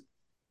this is,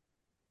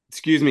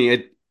 excuse me,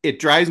 it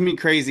drives me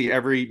crazy.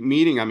 Every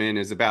meeting I'm in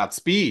is about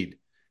speed.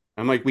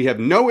 I'm like, we have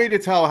no way to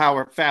tell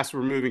how fast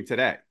we're moving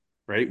today,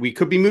 right? We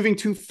could be moving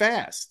too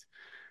fast.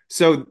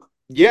 So,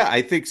 yeah,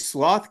 I think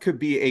sloth could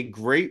be a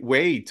great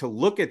way to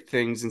look at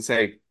things and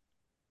say,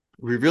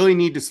 we really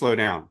need to slow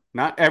down.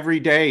 Not every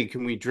day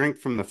can we drink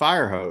from the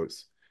fire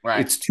hose.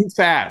 Right. It's too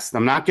fast.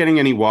 I'm not getting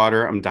any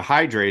water. I'm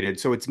dehydrated.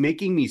 So it's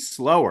making me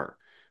slower.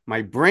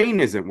 My brain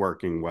isn't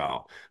working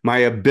well. My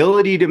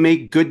ability to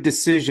make good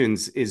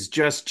decisions is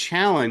just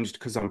challenged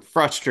because I'm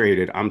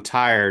frustrated. I'm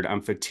tired.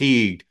 I'm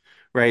fatigued,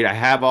 right? I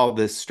have all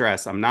this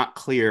stress. I'm not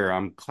clear.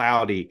 I'm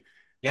cloudy.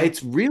 Yeah.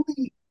 It's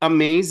really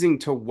amazing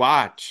to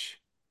watch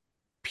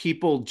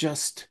people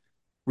just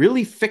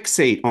really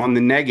fixate on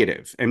the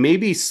negative. And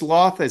maybe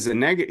sloth as a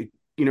negative,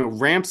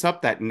 ramps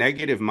up that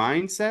negative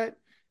mindset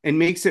and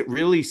makes it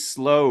really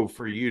slow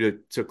for you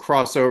to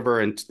cross over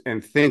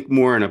and think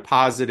more in a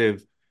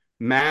positive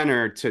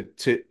manner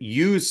to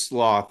use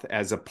sloth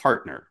as a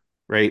partner,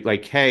 right?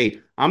 Like, hey,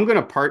 I'm going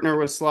to partner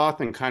with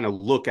sloth and kind of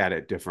look at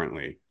it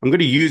differently. I'm going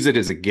to use it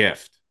as a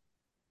gift.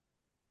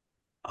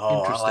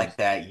 Oh, I Interesting. like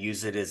that.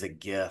 Use it as a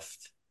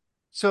gift.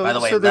 By So,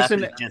 the way, so there's Leff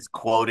an is just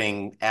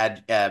quoting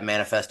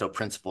manifesto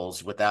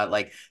principles without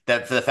like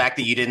that for the fact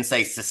that you didn't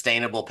say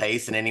sustainable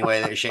pace in any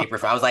way, shape, or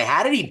form. I was like,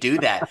 how did he do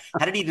that?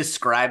 How did he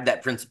describe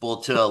that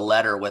principle to a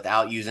letter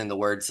without using the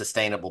word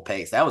sustainable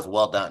pace? That was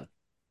well done.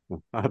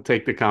 I'll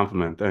take the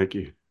compliment. Thank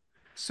you.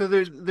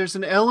 there's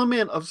an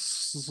element of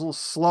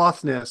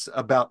slothness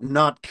about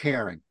not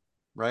caring,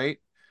 right?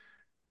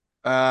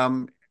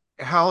 Um,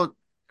 how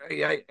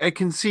I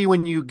can see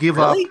when you give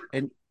up, Really?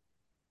 and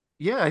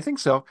yeah, I think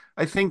so.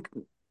 I think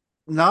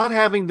not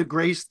having the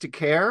grace to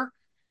care,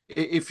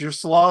 if you're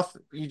sloth,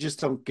 you just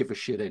don't give a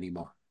shit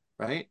anymore,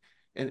 right?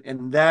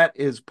 And that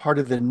is part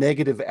of the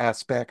negative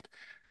aspect.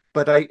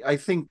 But I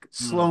think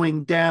Hmm.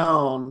 slowing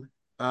down,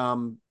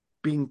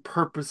 being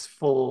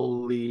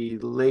purposefully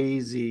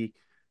lazy,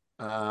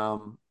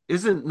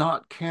 isn't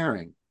not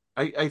caring.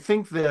 I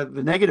think the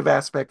negative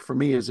aspect for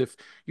me is if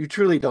you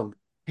truly don't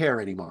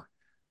care anymore.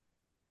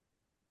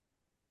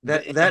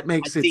 That I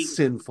makes it see.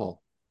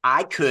 sinful.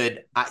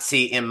 I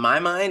see in my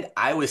mind,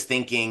 I was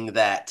thinking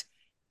that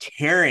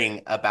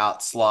caring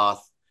about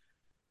sloth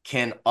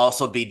can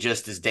also be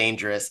just as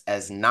dangerous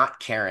as not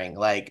caring.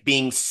 Like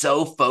being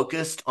so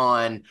focused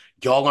on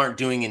y'all aren't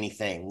doing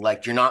anything.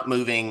 Like you're not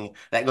moving.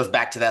 That goes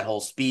back to that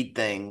whole speed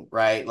thing,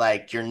 right?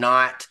 Like you're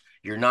not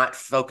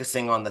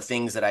focusing on the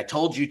things that I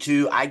told you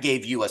to. I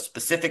gave you a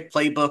specific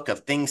playbook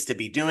of things to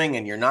be doing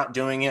and you're not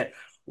doing it.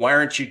 Why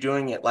aren't you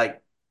doing it?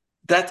 Like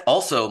that's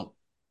also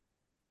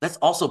that's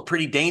also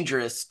pretty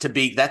dangerous to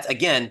be. That's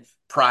again,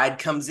 pride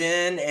comes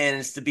in and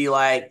it's to be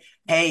like,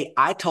 hey,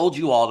 I told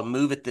you all to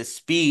move at this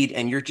speed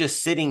and you're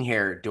just sitting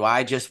here. Do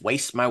I just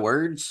waste my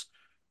words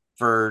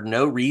for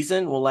no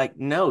reason? Well, like,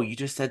 no, you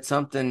just said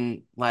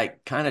something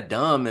like kind of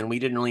dumb and we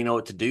didn't really know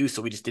what to do,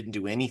 so we just didn't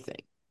do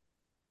anything.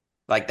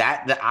 Like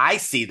that I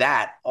see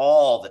that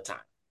all the time.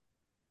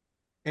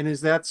 And is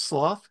that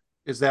sloth?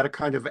 Is that a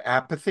kind of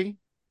apathy?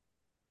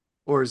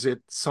 Or is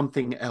it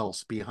something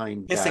else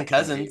behind Kissing that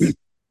behavior? cousins.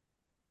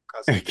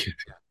 Cousins.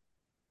 Yeah.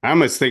 I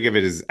almost think of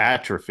it as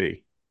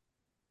atrophy,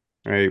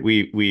 right?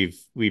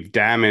 We've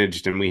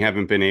damaged and we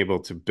haven't been able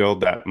to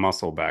build that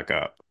muscle back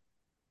up.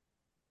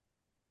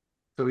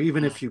 So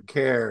even if you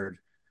cared,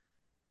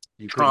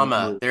 you couldn't Trauma.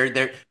 move.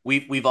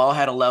 We've all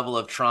had a level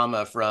of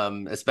trauma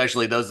from,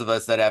 especially those of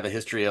us that have a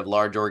history of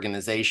large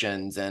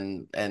organizations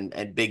and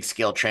big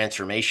scale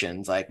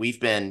transformations. Like we've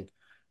been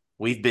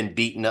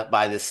beaten up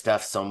by this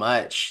stuff so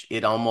much.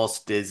 It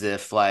almost is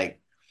if like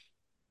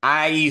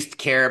I used to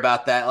care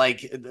about that.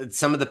 Like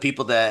some of the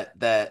people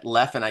that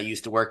Leff and I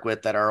used to work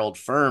with at our old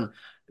firm,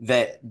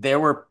 that there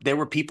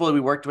were people that we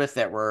worked with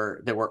that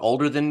were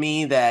older than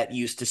me that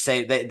used to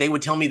say they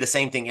would tell me the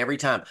same thing every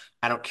time.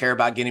 I don't care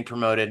about getting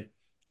promoted.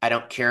 I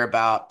don't care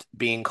about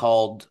being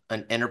called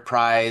an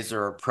enterprise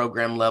or a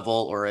program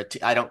level or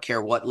I don't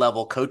care what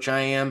level coach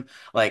I am.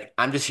 Like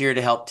I'm just here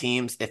to help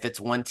teams. If it's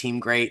one team,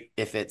 great.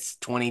 If it's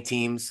 20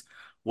 teams,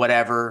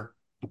 whatever.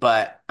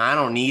 But I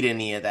don't need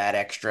any of the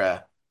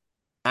extra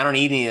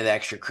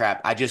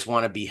crap. I just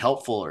want to be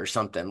helpful or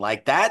something.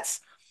 Like that's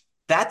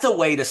a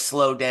way to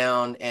slow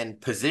down and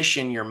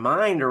position your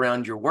mind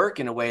around your work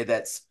in a way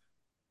that's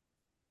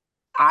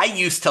I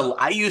used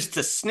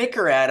to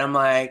snicker at them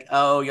like,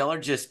 "Oh, y'all are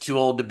just too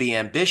old to be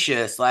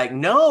ambitious." Like,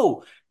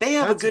 no,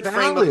 That's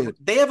valid.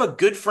 they have a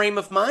good frame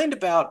of mind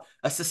about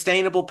a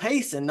sustainable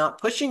pace and not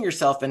pushing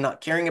yourself and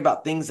not caring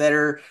about things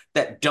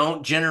that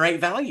don't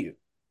generate value.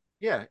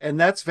 Yeah, and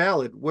that's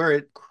valid. Where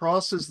it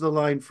crosses the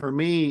line for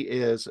me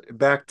is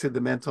back to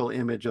the mental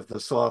image of the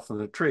sloth and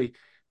the tree.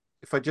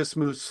 If I just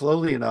move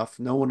slowly enough,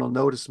 no one will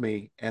notice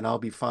me and I'll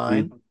be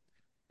fine. Mhm.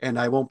 And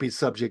I won't be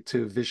subject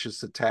to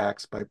vicious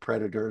attacks by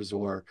predators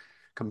or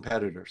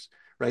competitors,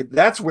 right?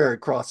 That's where it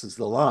crosses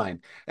the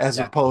line, as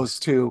Yeah.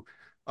 opposed to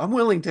I'm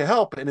willing to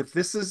help. And if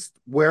this is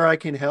where I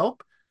can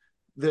help,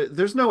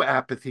 there's no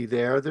apathy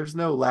there. There's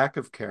no lack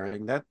of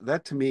caring.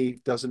 That to me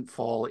doesn't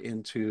fall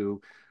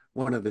into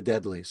one of the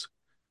deadlies.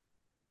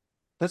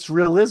 That's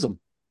realism.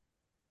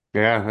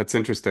 Yeah, that's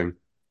interesting.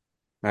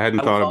 I hadn't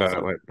I was thought about it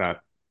also like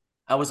that.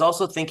 I was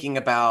also thinking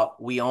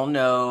about we all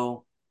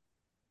know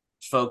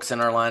folks in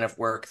our line of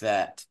work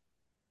that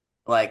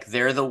like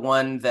they're the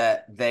one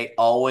that they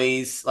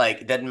always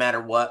like it doesn't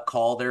matter what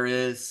call there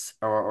is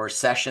or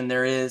session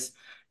there is,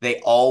 they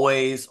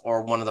always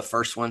are one of the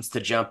first ones to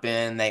jump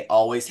in. They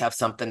always have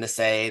something to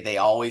say. They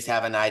always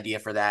have an idea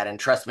for that. And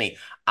trust me,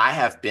 I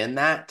have been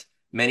that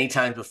many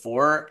times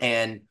before.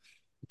 And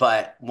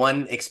but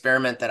one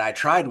experiment that I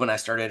tried when I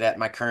started at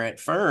my current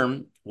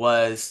firm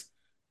was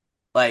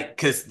like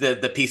because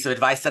the piece of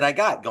advice that I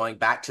got going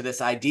back to this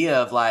idea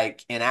of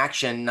like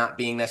inaction not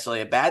being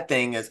necessarily a bad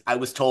thing is I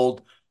was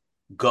told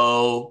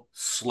go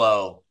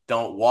slow.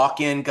 Don't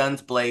walk in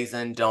guns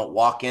blazing. Don't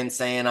walk in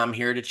saying I'm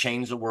here to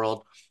change the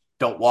world.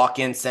 Don't walk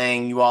in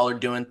saying you all are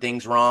doing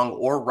things wrong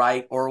or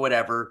right or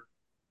whatever.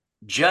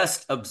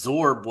 Just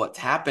absorb what's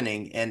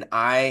happening. And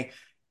I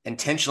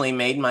intentionally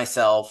made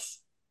myself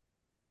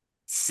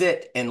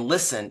sit and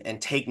listen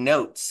and take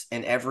notes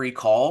in every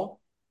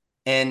call.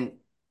 And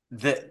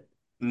the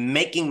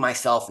making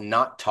myself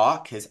not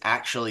talk has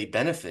actually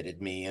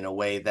benefited me in a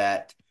way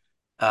that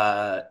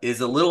is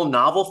a little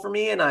novel for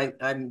me, and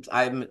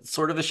I'm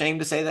sort of ashamed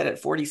to say that at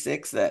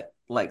 46 that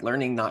like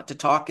learning not to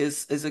talk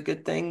is a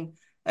good thing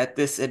at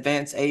this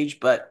advanced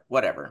age, but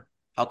whatever.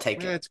 I'll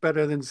take Yeah, it. it's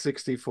better than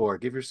 64.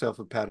 Give yourself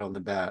a pat on the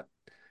back.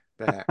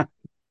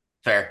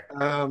 Fair.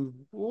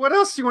 What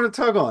else do you want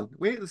to tug on?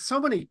 So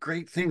many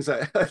great things.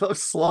 I love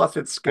sloth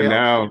at I scale.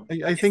 know.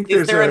 I think Is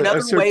there's there a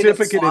another way that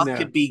certificate in sloth there.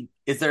 could be?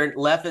 Is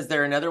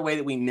there another way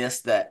that we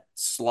missed that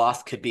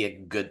sloth could be a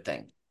good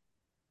thing?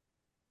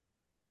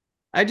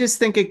 I just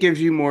think it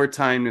gives you more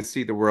time to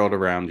see the world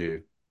around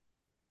you,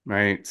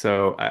 right?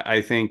 So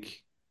I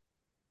think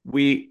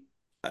we,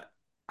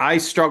 I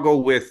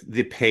struggle with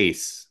the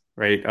pace,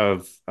 right,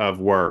 of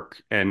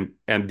work and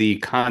the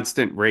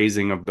constant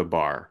raising of the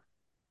bar.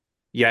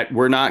 Yet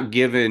we're not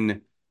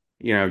given,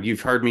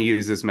 you've heard me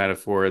use this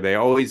metaphor. They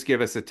always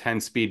give us a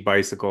 10-speed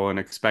bicycle and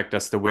expect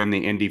us to win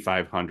the Indy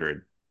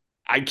 500.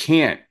 I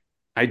can't.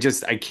 I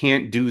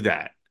can't do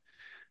that.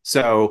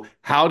 So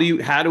how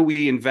do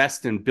we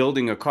invest in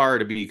building a car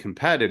to be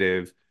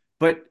competitive,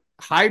 but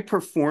high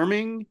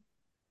performing,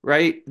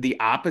 right? The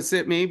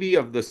opposite maybe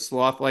of the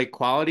sloth-like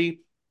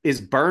quality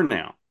is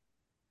burnout.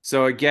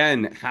 So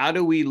again, how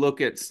do we look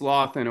at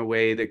sloth in a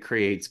way that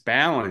creates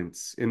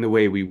balance in the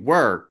way we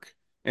work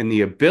and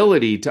the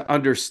ability to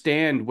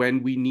understand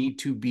when we need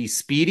to be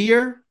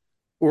speedier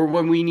or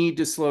when we need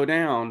to slow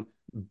down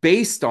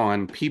based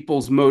on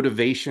people's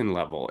motivation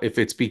level? If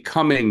it's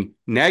becoming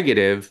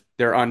negative,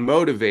 they're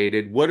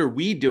unmotivated. What are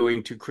we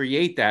doing to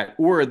create that?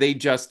 Or are they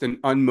just an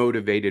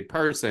unmotivated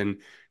person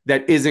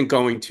that isn't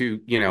going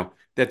to,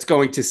 that's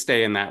going to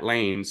stay in that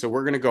lane? So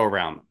we're going to go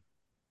around them.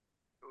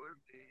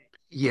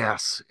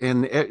 Yes,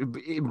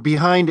 and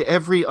behind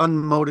every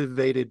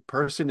unmotivated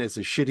person is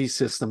a shitty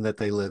system that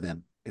they live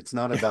in. It's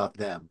not about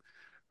them,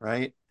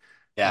 right?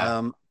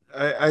 Yeah.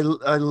 I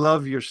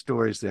love your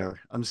stories there.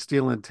 I'm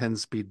stealing a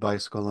 10-speed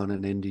bicycle on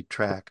an indie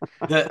track.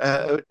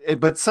 The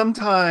But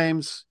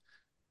sometimes,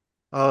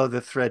 oh,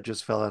 the thread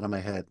just fell out of my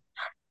head.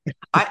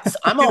 I'm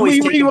Can always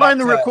we taken back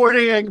rewind the to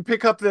recording and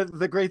pick up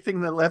the great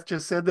thing that Leff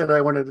just said that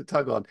I wanted to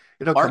tug on?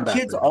 It'll come back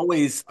later.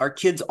 our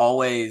kids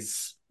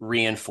always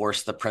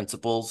reinforce the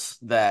principles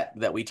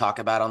that we talk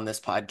about on this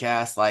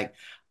podcast. Like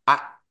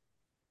I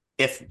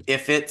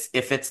if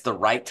it's the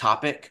right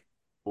topic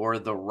or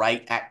the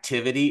right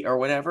activity or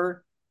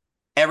whatever,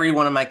 every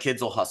one of my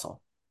kids will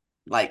hustle.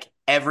 Like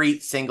every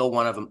single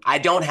one of them. I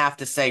don't have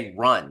to say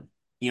run.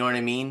 You know what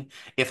I mean?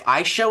 If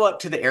I show up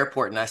to the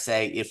airport and I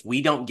say, if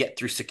we don't get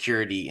through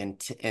security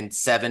in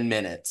 7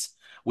 minutes,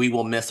 we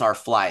will miss our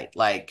flight.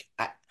 Like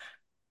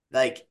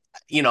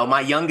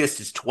my youngest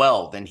is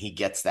 12 and he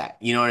gets that.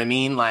 You know what I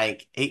mean?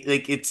 Like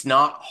it's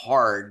not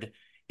hard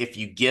if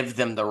you give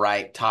them the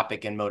right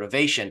topic and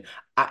motivation.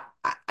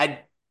 I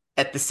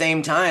at the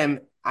same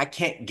time, I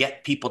can't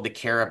get people to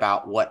care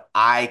about what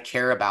I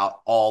care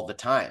about all the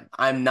time.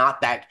 I'm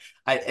not that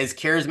as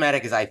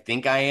charismatic as I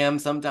think I am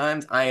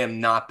sometimes, I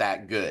am not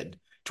that good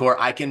to where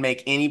I can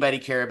make anybody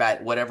care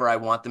about whatever I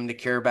want them to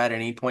care about at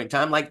any point in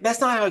time. Like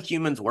that's not how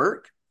humans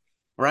work,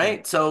 Right.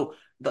 right? So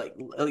like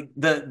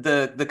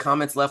the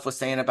comments Leff was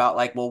saying about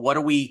like, well, what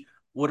are we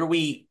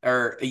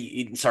or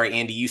sorry,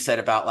 Andy, you said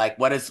about like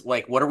what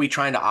are we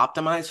trying to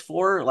optimize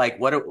for? Like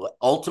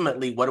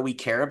ultimately what do we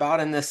care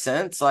about in this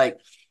sense? Like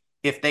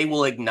if they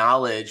will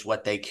acknowledge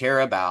what they care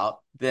about,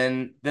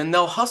 then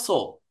they'll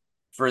hustle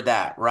for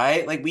that,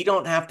 right? Like we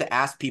don't have to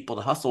ask people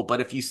to hustle,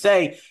 but if you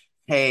say,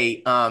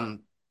 hey,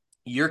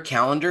 your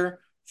calendar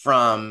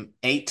from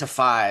 8 to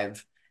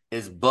 5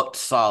 is booked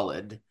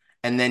solid,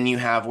 and then you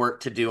have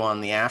work to do on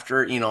the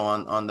after,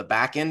 on the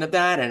back end of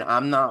that, and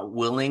I'm not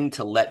willing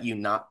to let you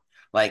not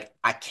like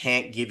I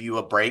can't give you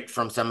a break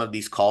from some of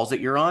these calls that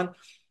you're on,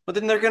 but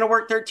then they're going to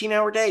work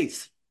 13-hour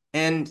days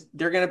and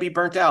they're going to be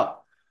burnt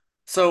out.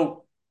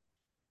 So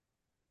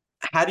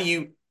how do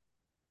you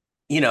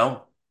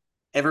know,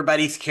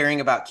 everybody's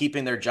caring about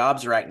keeping their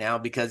jobs right now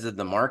because of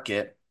the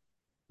market.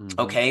 Hmm.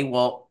 Okay,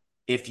 well,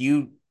 if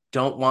you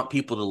don't want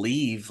people to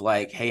leave,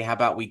 like, hey, how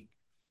about we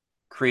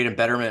create a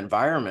better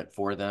environment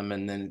for them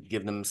and then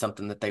give them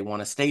something that they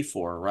want to stay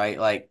for, right?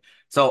 Like,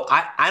 so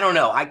I don't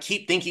know. I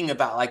keep thinking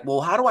about like,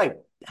 well, how do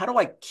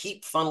I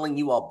keep funneling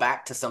you all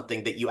back to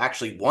something that you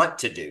actually want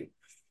to do,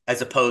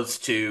 as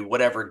opposed to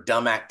whatever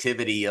dumb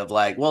activity of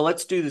like, well,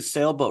 let's do the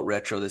sailboat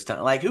retro this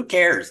time. Like, who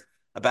cares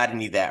about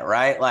any of that,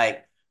 right?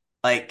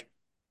 Like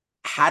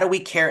how do we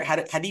care? How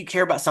do you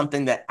care about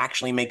something that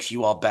actually makes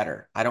you all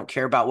better? I don't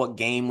care about what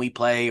game we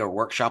play or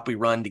workshop we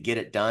run to get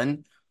it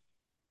done.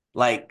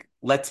 Like,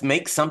 let's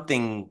make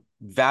something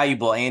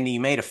valuable. Andy, you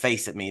made a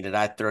face at me. Did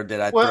I throw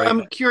Well, you?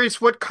 I'm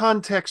curious, what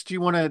context do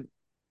you want to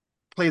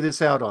play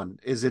this out on?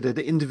 Is it an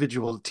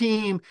individual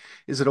team?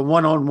 Is it a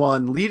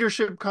one-on-one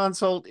leadership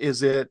consult?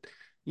 Is it,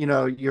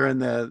 you're in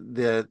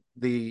the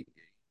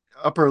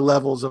upper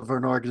levels of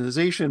an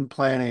organization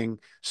planning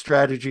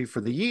strategy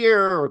for the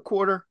year or a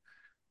quarter?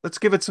 Let's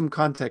give it some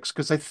context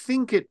because I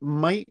think it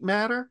might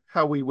matter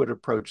how we would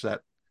approach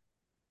that.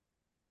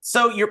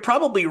 So you're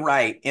probably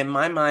right. In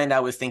my mind, I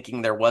was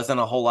thinking there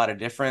wasn't a whole lot of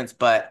difference,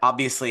 but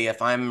obviously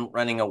if I'm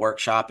running a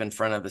workshop in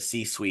front of a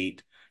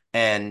C-suite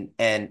and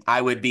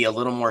I would be a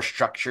little more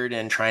structured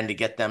in trying to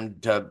get them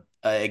to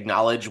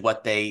acknowledge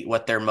what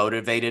they're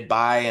motivated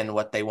by and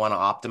what they want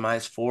to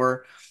optimize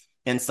for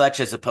and such,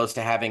 as opposed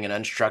to having an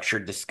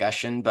unstructured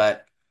discussion.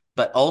 But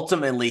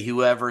ultimately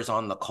whoever's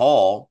on the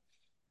call,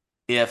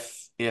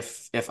 if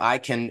I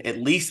can at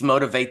least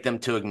motivate them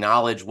to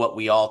acknowledge what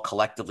we all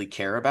collectively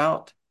care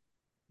about,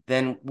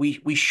 then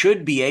we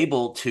should be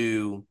able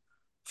to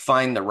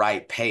find the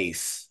right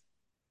pace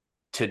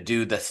to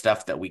do the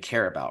stuff that we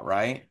care about,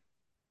 right?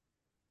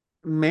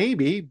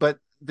 Maybe, but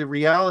the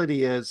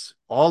reality is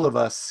all of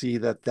us see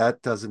that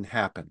that doesn't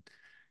happen.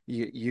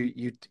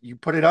 You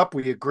put it up,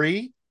 we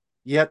agree,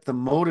 yet the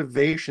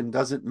motivation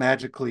doesn't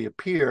magically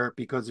appear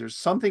because there's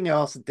something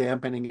else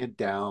dampening it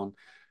down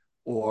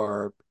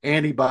or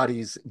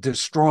antibodies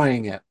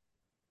destroying it.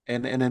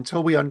 And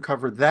until we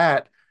uncover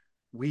that,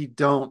 we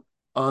don't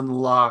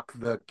unlock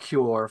the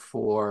cure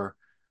for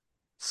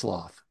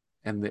sloth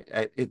and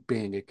it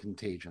being a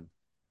contagion.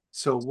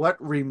 So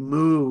what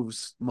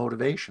removes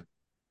motivation?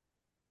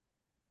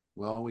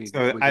 Well, we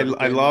So we I go to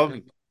I Daniel love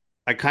Pink.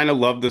 I kind of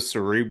love the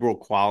cerebral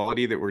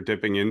quality that we're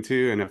dipping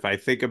into. And if I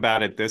think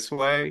about it this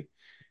way,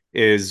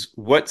 is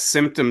what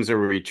symptoms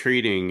are we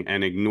treating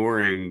and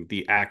ignoring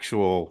the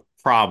actual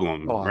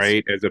problem, Pause.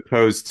 right? As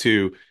opposed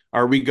to,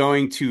 are we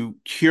going to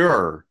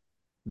cure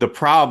the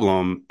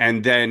problem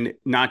and then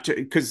not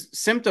because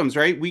symptoms,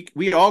 right?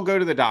 We all go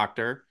to the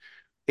doctor.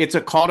 It's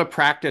a call to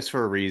practice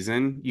for a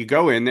reason. You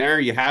go in there,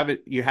 you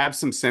have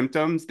some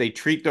symptoms, they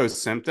treat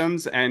those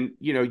symptoms, and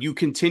you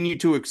continue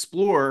to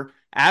explore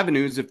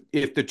avenues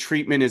if the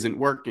treatment isn't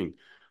working.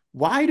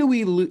 Why do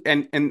we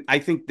and I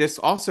think this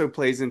also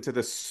plays into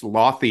the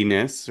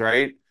slothiness,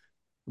 right?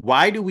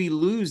 Why do we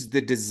lose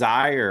the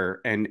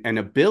desire and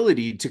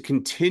ability to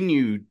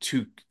continue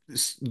to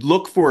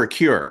look for a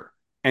cure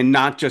and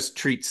not just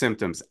treat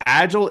symptoms?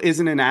 Agile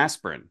isn't an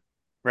aspirin,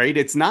 right?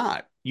 It's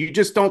not. You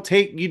just don't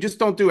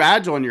do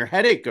agile and your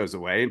headache goes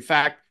away. In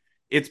fact,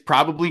 it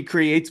probably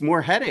creates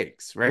more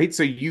headaches, right?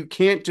 So you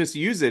can't just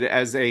use it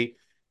as a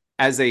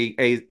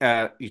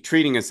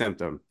treating a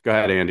symptom. Go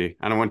ahead, Andy.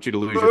 I don't want you to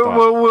lose your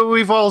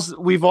thought.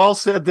 We've all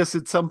said this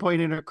at some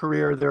point in our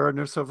career. There are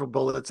no silver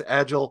bullets.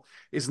 Agile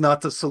is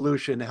not the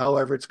solution.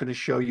 However, it's going to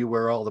show you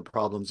where all the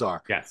problems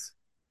are. Yes.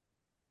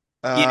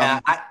 Yeah,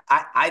 Um,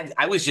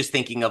 I was just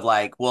thinking of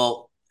like,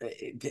 well,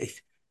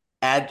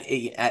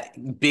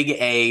 big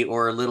A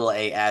or little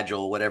A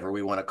agile, whatever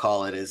we want to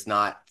call it, is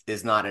not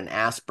an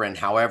aspirin.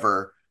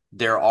 However,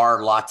 there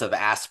are lots of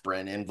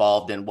aspirin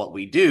involved in what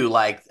we do.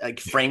 Like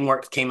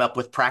frameworks came up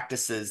with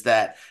practices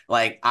that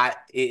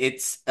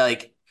it's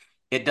like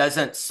it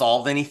doesn't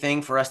solve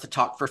anything for us to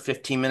talk for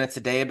 15 minutes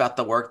a day about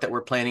the work that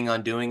we're planning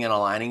on doing and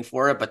aligning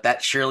for it, but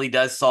that surely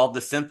does solve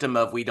the symptom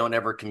of we don't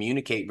ever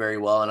communicate very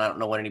well, and I don't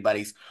know what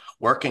anybody's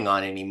working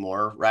on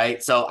anymore,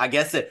 right? So I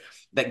guess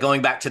that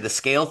going back to the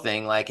scale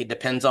thing, like it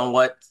depends on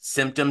what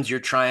symptoms you're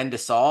trying to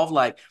solve.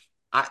 Like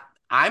I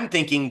I'm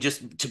thinking,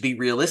 just to be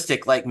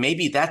realistic, like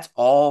maybe that's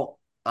all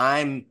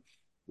I'm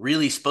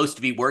really supposed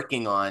to be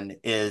working on,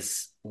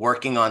 is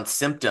working on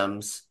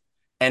symptoms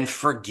and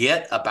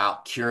forget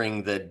about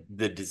curing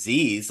the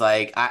disease.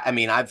 Like I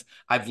mean,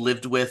 I've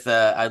lived with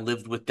I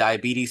lived with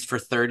diabetes for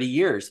 30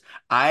 years.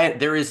 I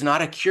There is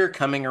not a cure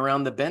coming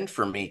around the bend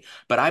for me,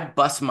 but I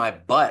bust my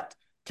butt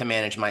to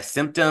manage my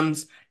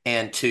symptoms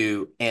and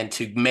to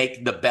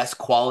make the best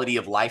quality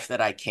of life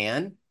that I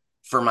can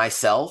for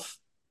myself,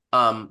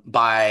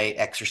 by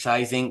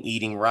exercising,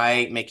 eating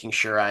right, making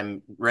sure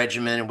I'm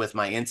regimented with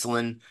my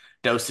insulin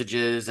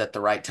dosages at the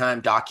right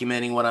time,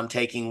 documenting what I'm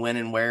taking, when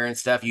and where and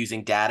stuff,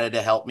 using data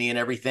to help me and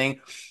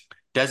everything.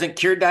 Doesn't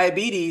cure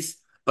diabetes,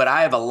 but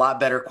I have a lot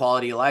better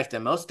quality of life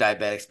than most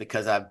diabetics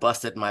because I've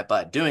busted my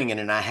butt doing it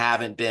and I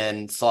haven't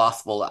been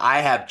slothful. I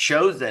have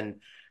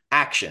chosen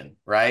action,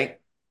 right?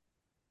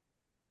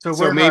 So So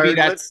we're maybe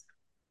hard. Let that's,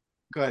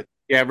 Go ahead.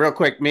 yeah, real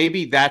quick,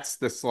 maybe that's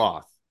the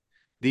sloth.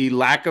 The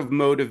lack of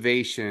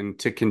motivation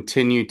to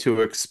continue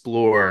to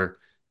explore,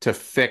 to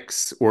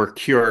fix or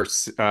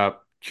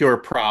cure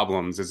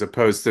problems, as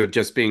opposed to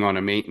just being on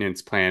a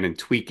maintenance plan and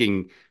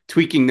tweaking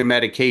the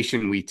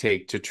medication we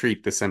take to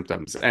treat the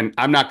symptoms. And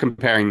I'm not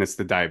comparing this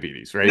to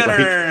diabetes, right? No, no, no,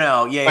 Like, no,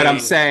 no. Yeah, but yeah, I'm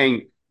yeah.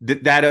 saying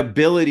that that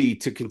ability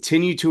to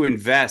continue to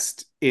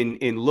invest in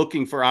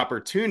looking for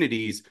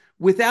opportunities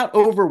without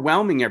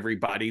overwhelming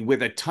everybody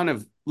with a ton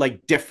of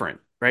like different,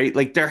 right?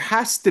 Like there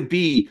has to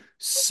be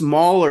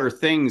smaller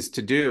things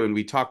to do. And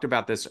we talked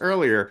about this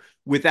earlier,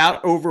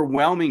 without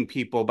overwhelming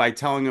people by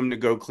telling them to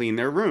go clean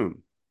their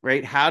room,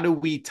 right? How do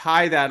we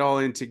tie that all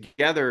in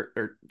together,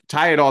 or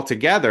tie it all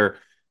together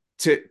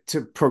to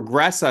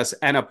progress us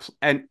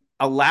and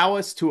allow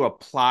us to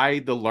apply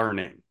the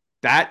learning?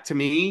 That to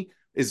me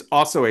is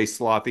also a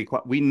slothy.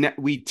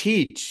 We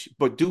teach,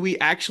 but do we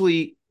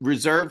actually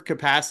reserve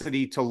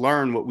capacity to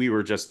learn what we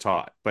were just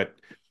taught? But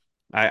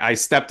I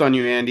stepped on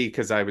you, Andy,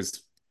 because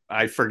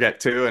I forget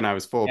too, and I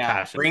was full of Yeah,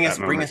 passion at that bring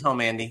moment. us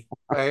home, Andy.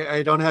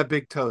 I don't have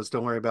big toes.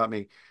 Don't worry about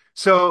me.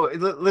 So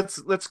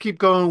let's keep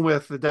going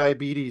with the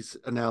diabetes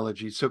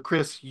analogy. So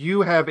Chris,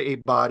 you have a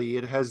body,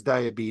 it has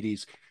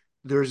diabetes.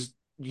 There's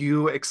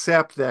You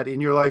accept that in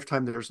your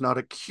lifetime there's not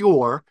a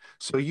cure,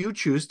 so you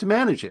choose to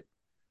manage it.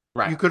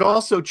 Right, You could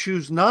also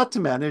choose not to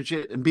manage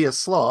it and be a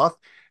sloth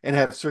and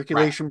have right.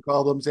 circulation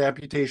problems,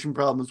 amputation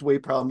problems,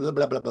 weight problems,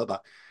 blah blah blah blah.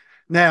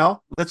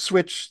 Now, let's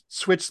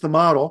switch the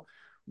model.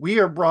 We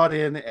are brought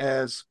in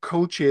as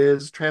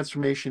coaches,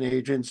 transformation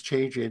agents,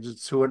 change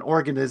agents to an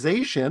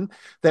organization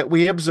that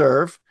we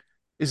observe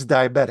is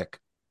diabetic.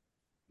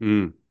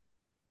 Mm,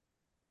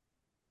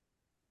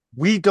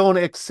 We don't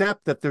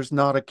accept that there's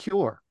not a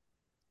cure.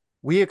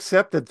 We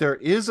accept that there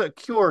is a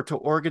cure to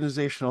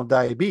organizational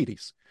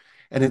diabetes,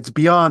 and it's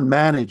beyond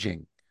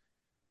managing.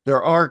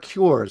 There are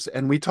cures,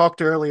 and we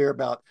talked earlier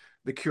about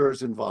the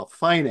cures involve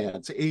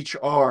finance,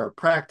 HR,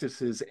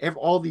 practices,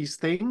 all these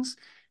things,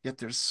 yet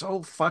they're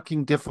so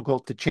fucking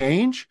difficult to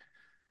change.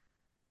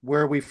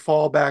 Where we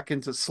fall back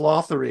into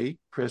slothery,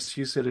 Chris,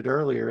 you said it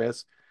earlier,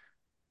 as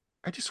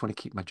I just want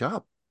to keep my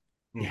job.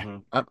 yeah. Hmm.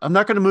 I'm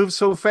not going to move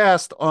so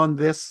fast on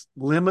this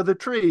limb of the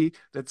tree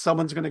that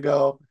someone's going to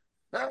go,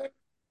 "Ah,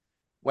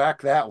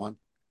 whack that one,"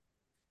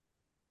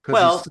 because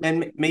he's Well,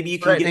 and maybe you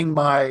can get, threatening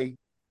my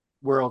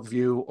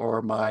worldview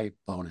or my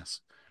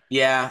bonus.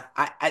 yeah,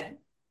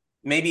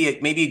 maybe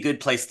a good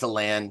place to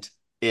land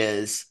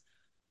is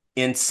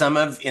in some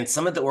of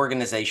the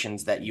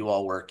organizations that you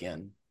all work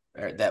in,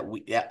 or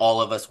that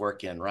all of us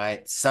work in,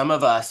 right? Some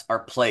of us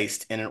are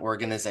placed in an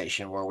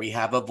organization where we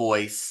have a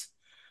voice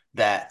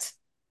that,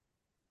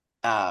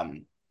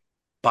 um,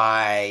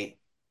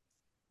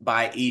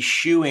 by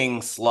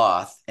eschewing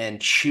sloth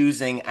and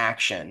choosing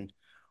action,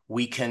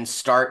 we can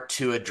start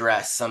to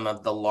address some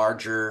of the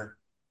larger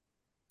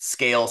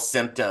scale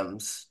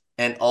symptoms.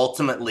 And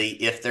ultimately,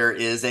 if there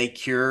is a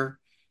cure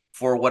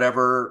for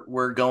whatever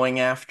we're going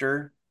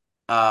after,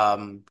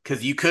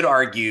 because you could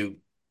argue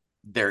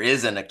there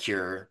isn't a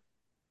cure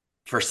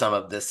for some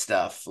of this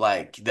stuff,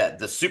 like that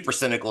the super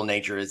cynical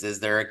nature is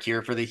there a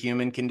cure for the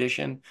human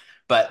condition?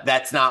 But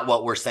that's not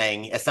what we're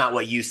saying. It's not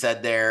what you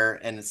said there,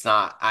 and it's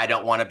not, I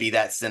don't want to be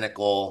that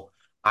cynical.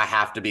 I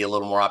have to be a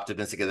little more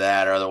optimistic of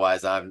that, or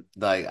otherwise I'm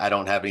like, I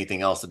don't have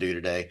anything else to do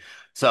today.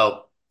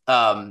 So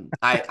I'm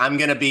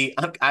gonna be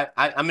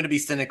I'm gonna be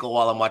cynical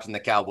while I'm watching the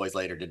Cowboys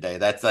later today.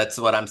 That's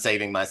what I'm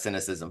saving my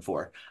cynicism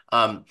for.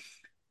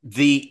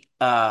 The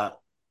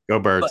Go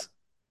but birds.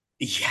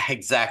 yeah,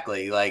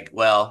 exactly. Like,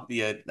 well,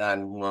 yeah,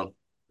 well,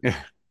 Yeah.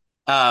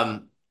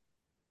 um,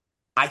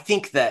 I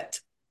think that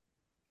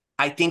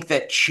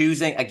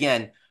choosing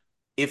again.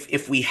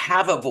 if we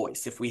have a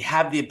voice, if we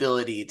have the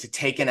ability to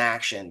take an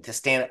action, to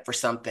stand up for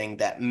something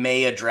that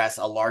may address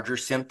a larger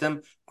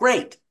symptom,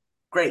 great,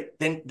 great.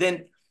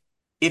 Then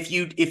if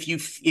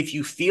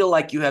you feel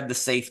like you have the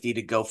safety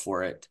to go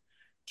for it,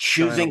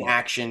 Shine a choosing light.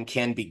 action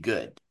can be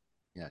good.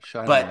 Yeah,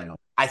 shine a light But on.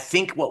 I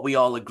think what we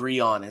all agree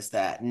on is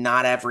that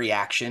not every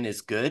action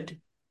is good,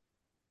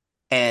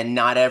 and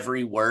not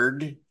every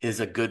word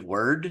is a good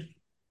word,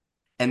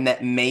 and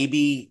that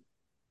maybe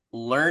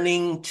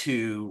learning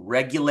to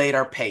regulate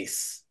our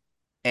pace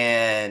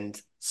and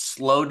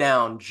slow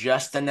down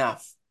just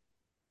enough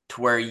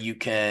to where you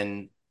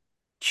can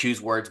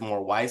choose words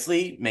more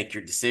wisely, make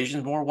your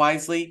decisions more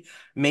wisely,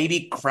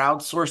 maybe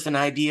crowdsource an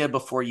idea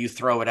before you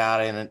throw it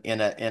out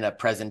in a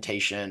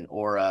presentation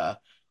or a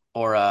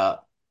or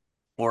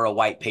a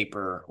white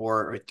paper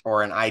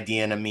or an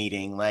idea in a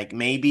meeting. Like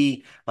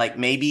maybe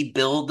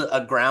build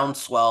a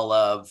groundswell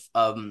of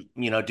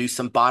do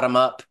some bottom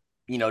up,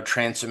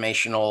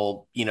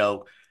 transformational, Yeah.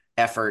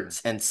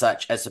 efforts and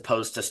such, as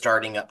opposed to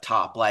starting up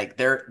top. Like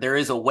there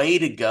is a way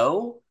to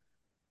go.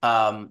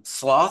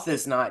 Sloth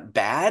is not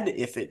bad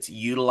if it's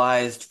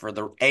utilized for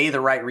the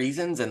right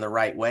reasons and the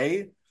right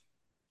way.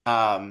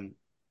 Um,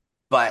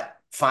 but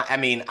fine, I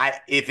mean,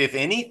 if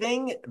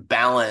anything,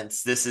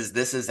 balance. This is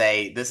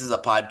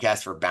a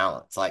podcast for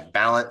balance. Like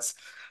balance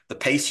the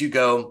pace you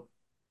go,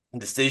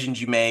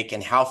 decisions you make,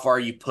 and how far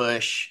you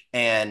push.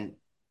 And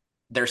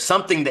there's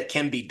something that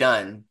can be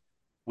done.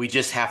 We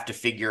just have to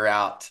figure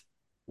out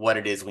what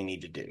it is we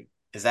need to do.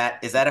 Is that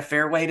a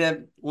fair way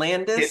to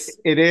land this?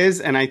 It is,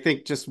 and I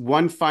think just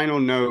one final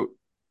note,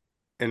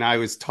 and I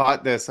was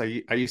taught this.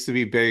 I used to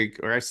be big,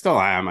 or I still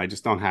am. I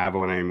just don't have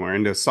one anymore.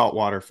 Into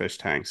saltwater fish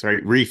tanks,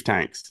 right? Reef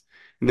tanks.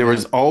 And there Yeah.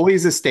 was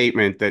always a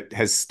statement that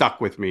has stuck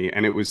with me,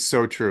 and it was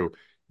so true.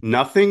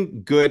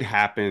 Nothing good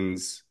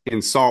happens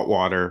in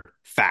saltwater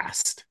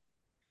fast.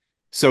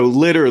 So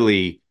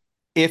literally,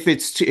 if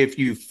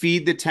you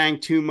feed the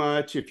tank too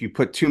much, if you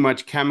put too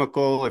much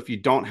chemical, if you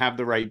don't have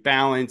the right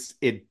balance,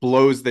 it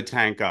blows the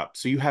tank up.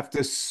 So you have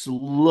to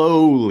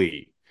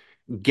slowly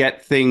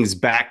get things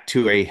back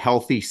to a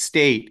healthy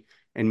state.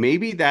 And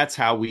maybe that's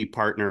how we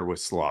partner with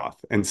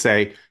Sloth and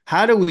say,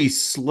 how do we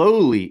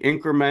slowly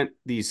increment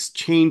these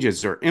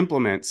changes or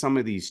implement some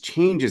of these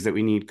changes that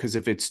we need? Because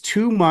if it's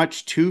too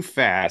much too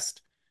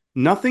fast,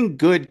 nothing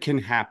good can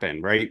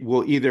happen, right?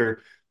 We'll either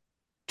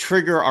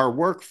trigger our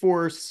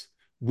workforce,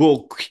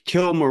 we'll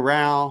kill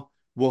morale,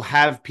 we'll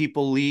have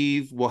people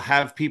leave, we'll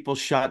have people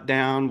shut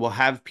down, we'll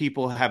have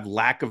people have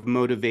lack of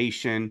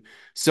motivation.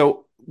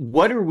 So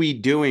what are we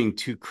doing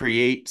to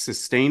create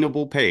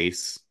sustainable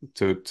pace,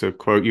 to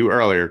quote you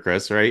earlier,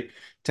 Chris, right?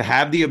 To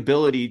have the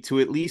ability to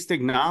at least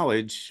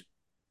acknowledge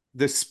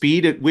the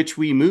speed at which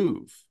we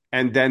move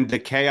and then the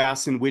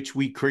chaos in which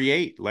we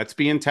create. Let's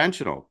be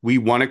intentional. We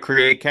want to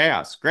create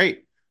chaos.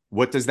 Great.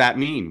 What does that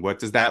mean? What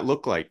does that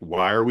look like?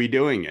 Why are we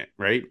doing it?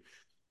 Right.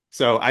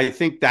 So I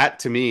think that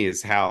to me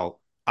is how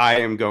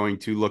I am going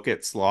to look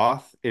at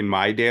sloth in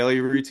my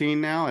daily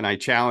routine now. And I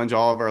challenge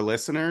all of our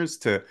listeners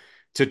to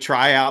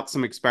try out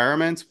some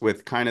experiments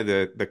with kind of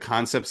the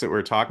concepts that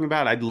we're talking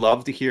about. I'd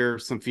love to hear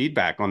some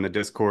feedback on the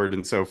Discord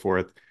and so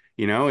forth.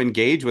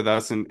 Engage with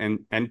us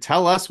and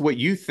tell us what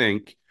you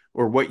think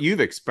or what you've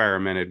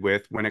experimented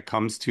with when it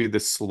comes to the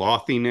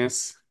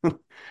slothiness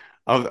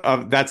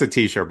of that's a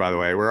t-shirt, by the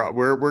way.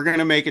 We're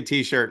gonna make a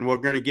t-shirt and we're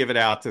gonna give it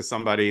out to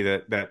somebody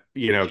that kind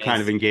of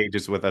Jay's,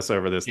 engages with us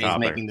over this Jay's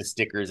topic. making the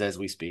stickers as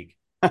we speak.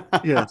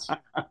 Yes.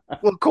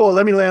 Well, cool.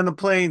 Let me land the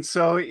plane.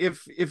 So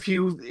if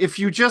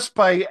you just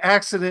by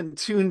accident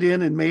tuned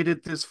in and made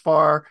it this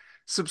far,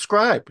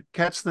 subscribe.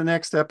 Catch the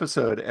next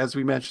episode. As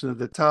we mentioned at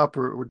the top,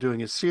 we're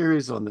doing a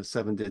series on the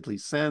seven deadly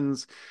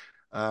sins.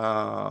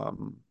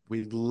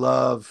 We'd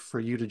love for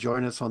you to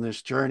join us on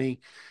this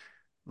journey.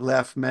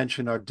 Leff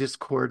mentioned our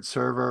Discord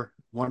server.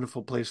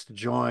 Wonderful place to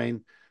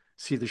join.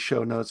 See the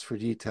show notes for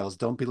details.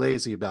 Don't be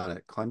lazy about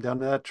it. Climb down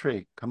to that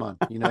tree. Come on.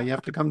 You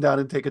have to come down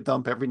and take a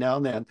dump every now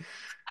and then.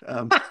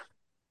 Um,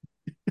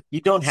 You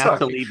don't have sorry.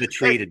 to leave the Hey,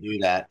 tree to do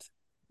that.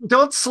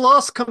 don't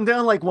sloths come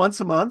down like once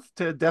a month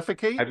to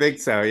defecate? I think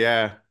so,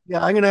 yeah.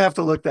 Yeah, I'm gonna have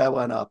to look that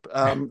one up.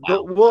 Wow.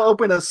 We'll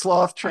open a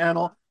sloth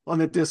channel on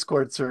the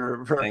Discord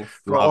server Thanks.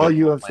 for Love all it.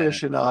 you We'll plan it.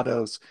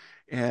 aficionados.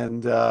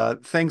 And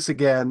thanks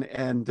again.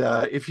 And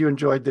if you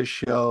enjoyed this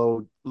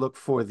show, look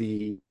for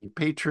the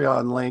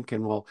Patreon link,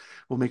 and we'll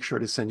make sure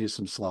to send you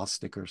some sloth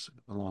stickers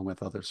along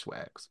with other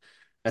swags.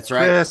 That's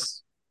right.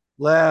 Chris,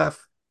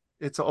 Leff,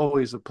 it's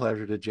always a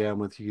pleasure to jam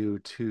with you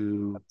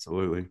too.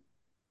 Absolutely.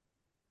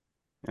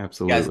 You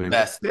guys are the Absolutely.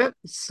 best.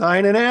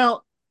 Signing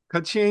out.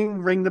 Ka-ching,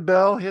 ring the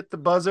bell, hit the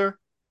buzzer.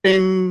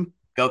 Ding.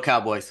 Go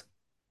Cowboys.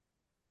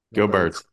 Go Go birds. birds.